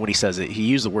right. When he says it, he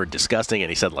used the word disgusting, and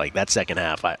he said, like, that second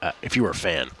half, if you were a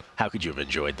fan, how could you have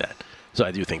enjoyed that? So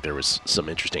I do think there was some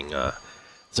interesting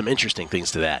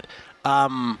things to that.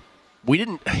 I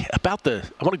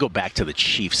want to go back to the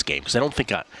Chiefs game because I don't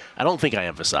think I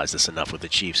emphasized this enough with the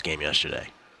Chiefs game yesterday.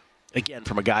 Again,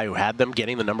 from a guy who had them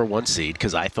getting the number 1 seed,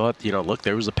 because I thought, look,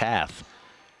 there was a path.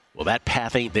 Well, that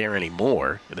path ain't there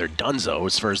anymore. They're donezo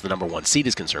as far as the number 1 seed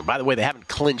is concerned. By the way, they haven't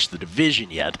clinched the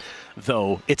division yet,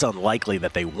 though it's unlikely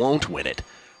that they won't win it.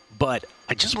 But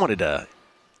I just wanted to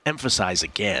emphasize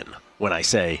again when I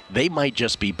say they might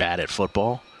just be bad at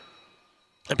football.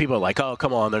 And people are like, oh,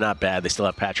 come on, they're not bad. They still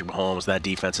have Patrick Mahomes. That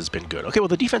defense has been good. Okay, well,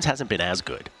 the defense hasn't been as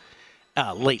good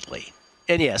lately.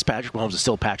 And yes, Patrick Mahomes is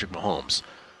still Patrick Mahomes.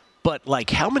 But, like,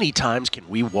 how many times can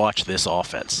we watch this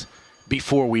offense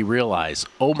before we realize,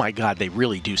 oh, my God, they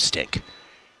really do stink?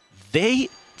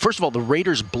 First of all, the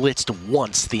Raiders blitzed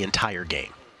once the entire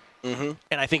game. Mm-hmm.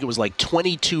 And I think it was like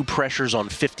 22 pressures on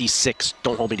 56.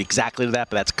 Don't hold me exactly to that,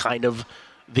 but that's kind of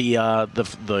the I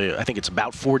think it's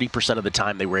about 40% of the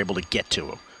time they were able to get to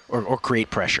him or create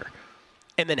pressure.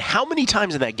 And then how many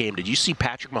times in that game did you see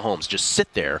Patrick Mahomes just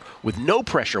sit there with no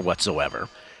pressure whatsoever,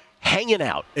 hanging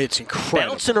out? It's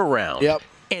incredible. Bouncing around. Yep.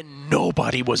 And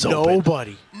nobody was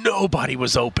open. Nobody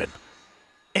was open.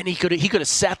 And he could have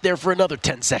sat there for another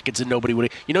 10 seconds and nobody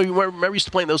would have. You remember you used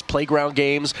to playing those playground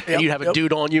games and you'd have a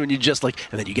dude on you and you just and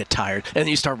then you get tired and then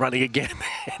you start running again.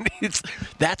 And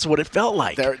that's what it felt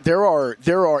like. There are.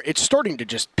 It's starting to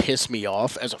just piss me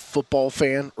off as a football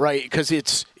fan, right? Because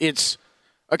it's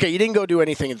okay. You didn't go do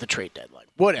anything at the trade deadline.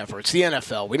 Whatever. It's the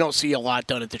NFL. We don't see a lot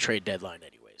done at the trade deadline,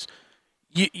 anyways.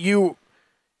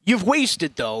 You've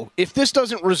wasted, though. If this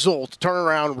doesn't turn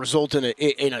around and result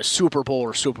in a Super Bowl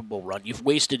or Super Bowl run, you've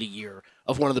wasted a year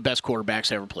of one of the best quarterbacks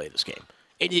to ever play this game.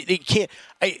 And you can't.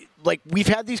 We've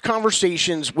had these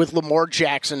conversations with Lamar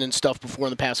Jackson and stuff before in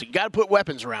the past. You got to put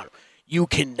weapons around him. You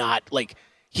cannot.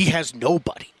 He has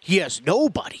nobody.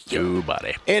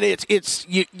 Nobody. And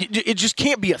it just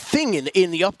can't be a thing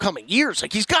in the upcoming years.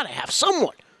 He's got to have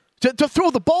someone to throw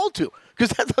the ball to.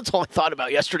 Because that's all I thought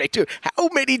about yesterday, too. How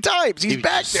many times he's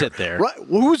back there? Sit there. Right,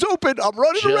 who's open? I'm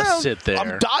running around. Just sit there.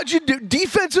 I'm dodging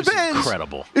defensive ends.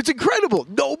 Incredible. It's incredible.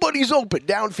 Nobody's open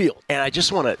downfield. And I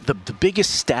just want to, the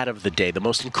biggest stat of the day, the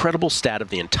most incredible stat of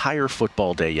the entire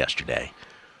football day yesterday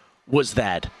was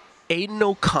that Aiden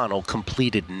O'Connell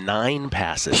completed 9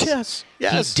 passes. Yes.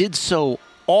 He did so,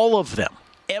 all of them.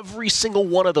 Every single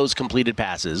one of those completed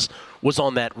passes was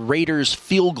on that Raiders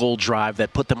field goal drive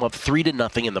that put them up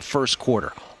 3-0 in the first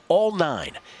quarter. All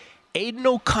 9. Aiden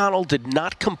O'Connell did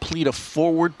not complete a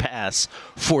forward pass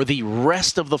for the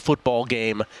rest of the football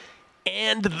game,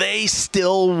 and they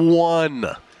still won.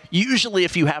 Usually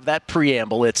if you have that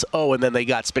preamble, it's, and then they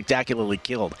got spectacularly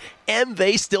killed. And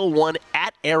they still won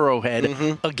at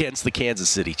Arrowhead against the Kansas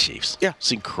City Chiefs. Yeah.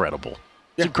 It's incredible.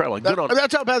 It's incredible.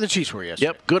 That's how bad the Chiefs were yesterday.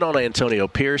 Yep, good on Antonio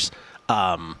Pierce.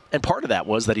 And part of that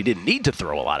was that he didn't need to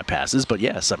throw a lot of passes. But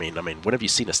yes, I mean, when have you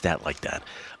seen a stat like that?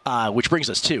 Which brings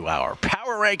us to our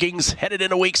power rankings headed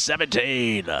into Week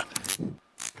 17.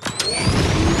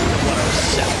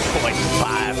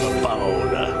 107.5 the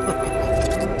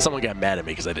bone. Someone got mad at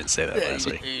me because I didn't say that last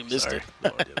week. You missed it.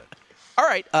 All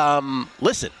right,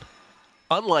 listen.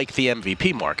 Unlike the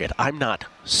MVP market, I'm not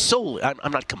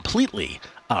completely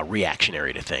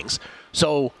reactionary to things.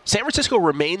 So San Francisco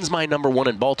remains my number 1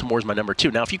 and Baltimore is my number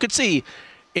 2. Now, if you could see,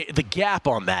 the gap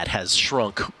on that has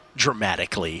shrunk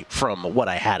dramatically from what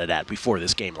I had it at before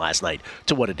this game last night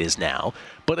to what it is now.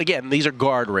 But again, these are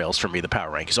guardrails for me, the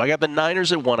power rankings. So I got the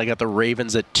Niners at 1, I got the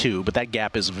Ravens at 2, but that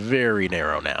gap is very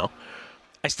narrow now.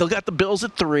 I still got the Bills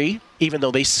at 3, even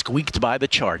though they squeaked by the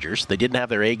Chargers. They didn't have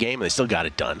their A game, and they still got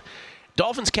it done.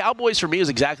 Dolphins-Cowboys for me is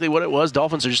exactly what it was.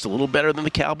 Dolphins are just a little better than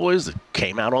the Cowboys. They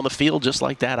came out on the field just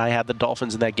like that. I had the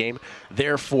Dolphins in that game.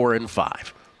 They're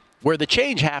 4-5. Where the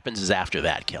change happens is after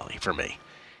that, Kelly, for me.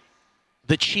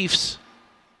 The Chiefs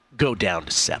go down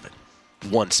to 7,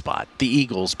 1 spot. The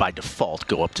Eagles, by default,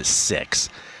 go up to 6.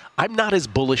 I'm not as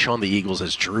bullish on the Eagles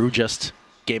as Drew just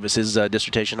gave us his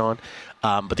dissertation on.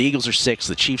 But the Eagles are 6.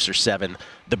 The Chiefs are 7.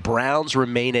 The Browns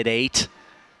remain at 8.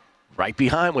 Right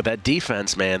behind with that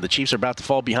defense, man. The Chiefs are about to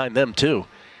fall behind them, too.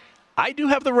 I do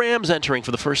have the Rams entering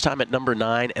for the first time at number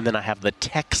 9, and then I have the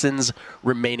Texans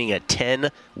remaining at 10.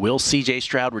 Will C.J.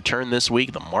 Stroud return this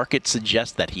week? The market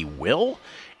suggests that he will,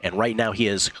 and right now he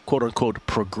is, quote-unquote,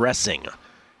 progressing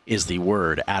is the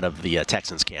word out of the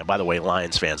Texans camp. By the way,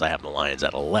 Lions fans, I have the Lions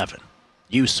at 11.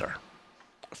 You, sir?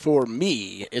 For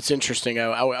me, it's interesting.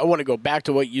 I want to go back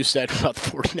to what you said about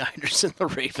the 49ers and the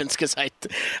Ravens because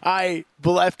I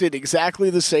left it exactly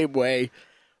the same way,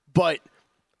 but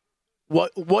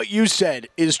what you said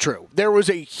is true. There was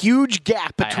a huge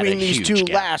gap between these two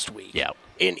last week. Yeah.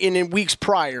 In weeks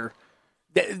prior,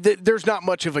 there's not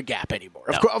much of a gap anymore.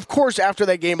 No. Of course, after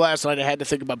that game last night, I had to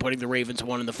think about putting the Ravens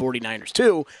 1 and the 49ers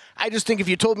 2. I just think if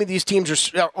you told me these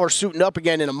teams are suiting up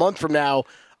again in a month from now,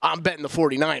 I'm betting the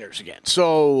 49ers again.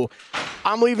 So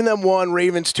I'm leaving them 1,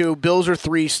 Ravens 2, Bills are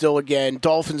 3 still again.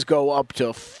 Dolphins go up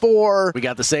to 4. We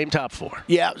got the same top 4.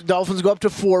 Yeah, Dolphins go up to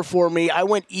 4 for me. I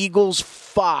went Eagles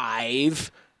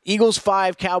 5. Eagles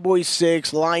 5, Cowboys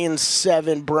 6, Lions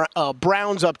 7,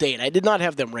 Browns up to 8. I did not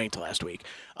have them ranked last week.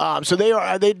 So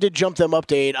they did jump them up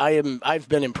to 8. I've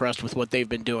been impressed with what they've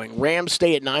been doing. Rams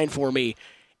stay at 9 for me,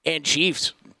 and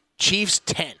Chiefs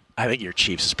 10. I think your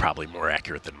Chiefs is probably more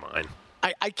accurate than mine.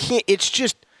 I can't. It's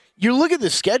just, you look at the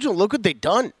schedule, look what they've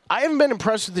done. I haven't been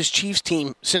impressed with this Chiefs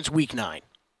team since week 9.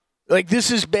 Like, this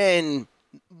has been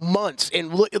months.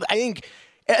 And look, I think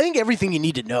everything you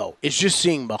need to know is just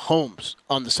seeing Mahomes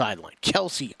on the sideline,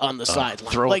 Kelsey on the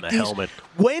sideline. Throwing the helmet.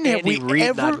 When have Andy we Reid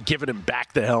ever not giving him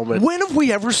back the helmet? When have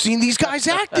we ever seen these guys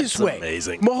act this way?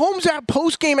 Amazing. Mahomes at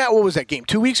post-game what was that game,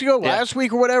 2 weeks ago, last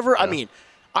week or whatever? Yeah. I mean,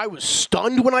 I was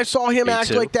stunned when I saw him act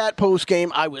like that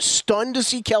post-game. I was stunned to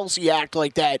see Kelsey act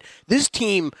like that. This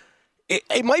team,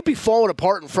 it might be falling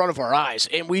apart in front of our eyes,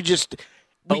 and we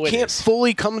can't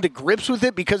fully come to grips with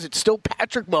it because it's still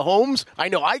Patrick Mahomes. I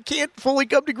know I can't fully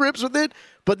come to grips with it,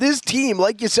 but this team,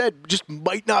 like you said, just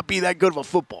might not be that good of a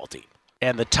football team.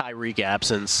 And the Tyreek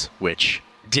absence, which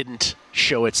didn't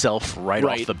show itself right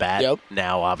off the bat,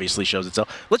 now obviously shows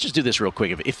itself. Let's just do this real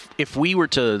quick. If we were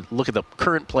to look at the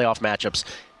current playoff matchups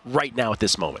right now at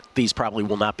this moment, these probably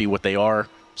will not be what they are.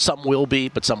 Some will be,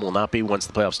 but some will not be once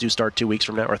the playoffs do start 2 weeks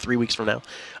from now or 3 weeks from now.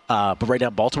 But right now,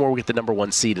 Baltimore will get the number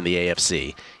 1 seed in the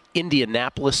AFC.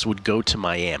 Indianapolis would go to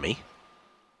Miami,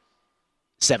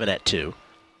 7-2.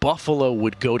 Buffalo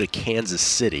would go to Kansas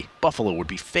City. Buffalo would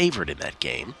be favored in that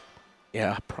game.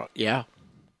 Yeah.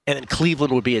 And then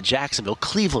Cleveland would be at Jacksonville.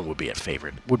 Cleveland would be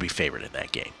favored in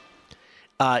that game.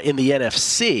 In the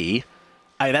NFC,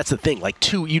 that's the thing.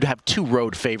 You'd have 2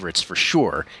 road favorites for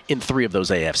sure in 3 of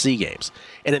those AFC games.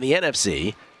 And in the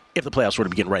NFC, if the playoffs were to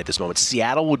begin right at this moment,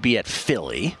 Seattle would be at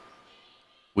Philly.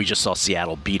 We just saw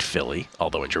Seattle beat Philly,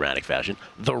 although in dramatic fashion.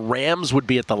 The Rams would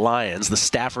be at the Lions, the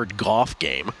Stafford-Goff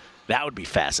game. That would be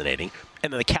fascinating.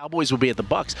 And then the Cowboys would be at the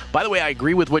Bucs. By the way, I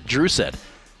agree with what Drew said.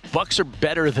 Bucs are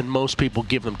better than most people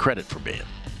give them credit for being.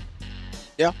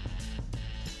 Yeah.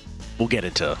 We'll get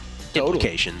into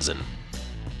implications and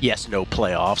yes-no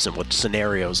playoffs and what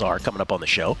scenarios are coming up on the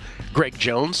show. Greg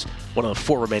Jones, one of the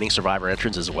 4 remaining Survivor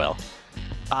entrants as well.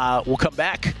 We'll come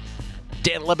back.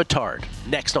 Dan Le Batard,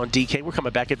 next on DK. We're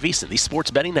coming back at VSiN, the Sports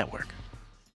Betting Network.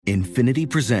 Infiniti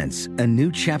presents a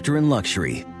new chapter in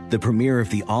luxury, the premiere of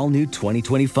the all-new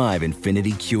 2025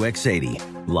 Infiniti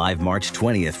QX80, live March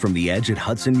 20th from the Edge at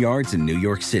Hudson Yards in New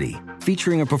York City,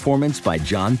 featuring a performance by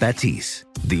John Batiste.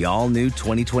 The all-new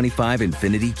 2025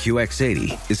 Infiniti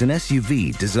QX80 is an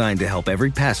SUV designed to help every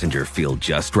passenger feel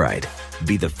just right.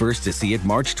 Be the first to see it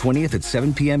March 20th at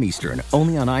 7 p.m. Eastern,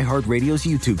 only on iHeartRadio's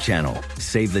YouTube channel.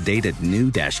 Save the date at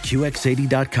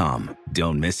new-QX80.com.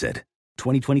 Don't miss it.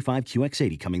 2025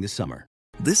 QX80 coming this summer.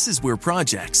 This is where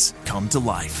projects come to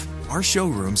life. Our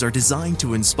showrooms are designed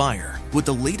to inspire with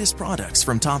the latest products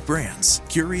from top brands,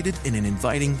 curated in an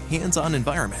inviting, hands-on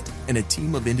environment, and a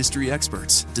team of industry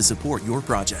experts to support your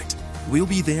project. We'll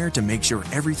be there to make sure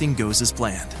everything goes as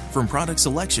planned, from product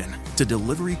selection to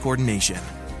delivery coordination.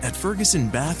 At Ferguson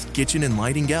Bath, Kitchen and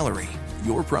Lighting Gallery,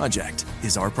 your project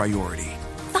is our priority.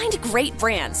 Find great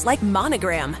brands like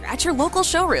Monogram at your local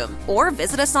showroom or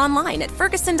visit us online at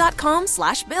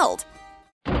ferguson.com/build.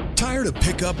 Tired of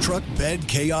pickup truck bed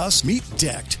chaos? Meet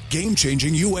Decked.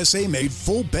 Game-changing USA-made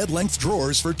full bed-length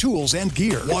drawers for tools and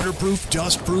gear. Waterproof,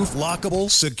 dust-proof, lockable,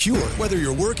 secure. Whether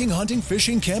you're working, hunting,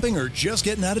 fishing, camping, or just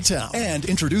getting out of town. And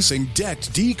introducing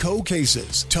Decked Deco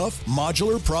cases. Tough,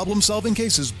 modular, problem-solving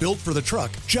cases built for the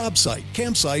truck, job site,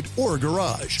 campsite, or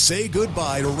garage. Say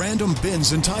goodbye to random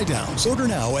bins and tie-downs. Order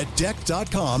now at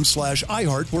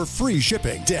decked.com/iHeart for free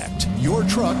shipping. Decked. Your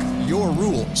truck, your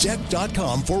rules.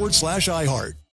 Decked.com/iHeart.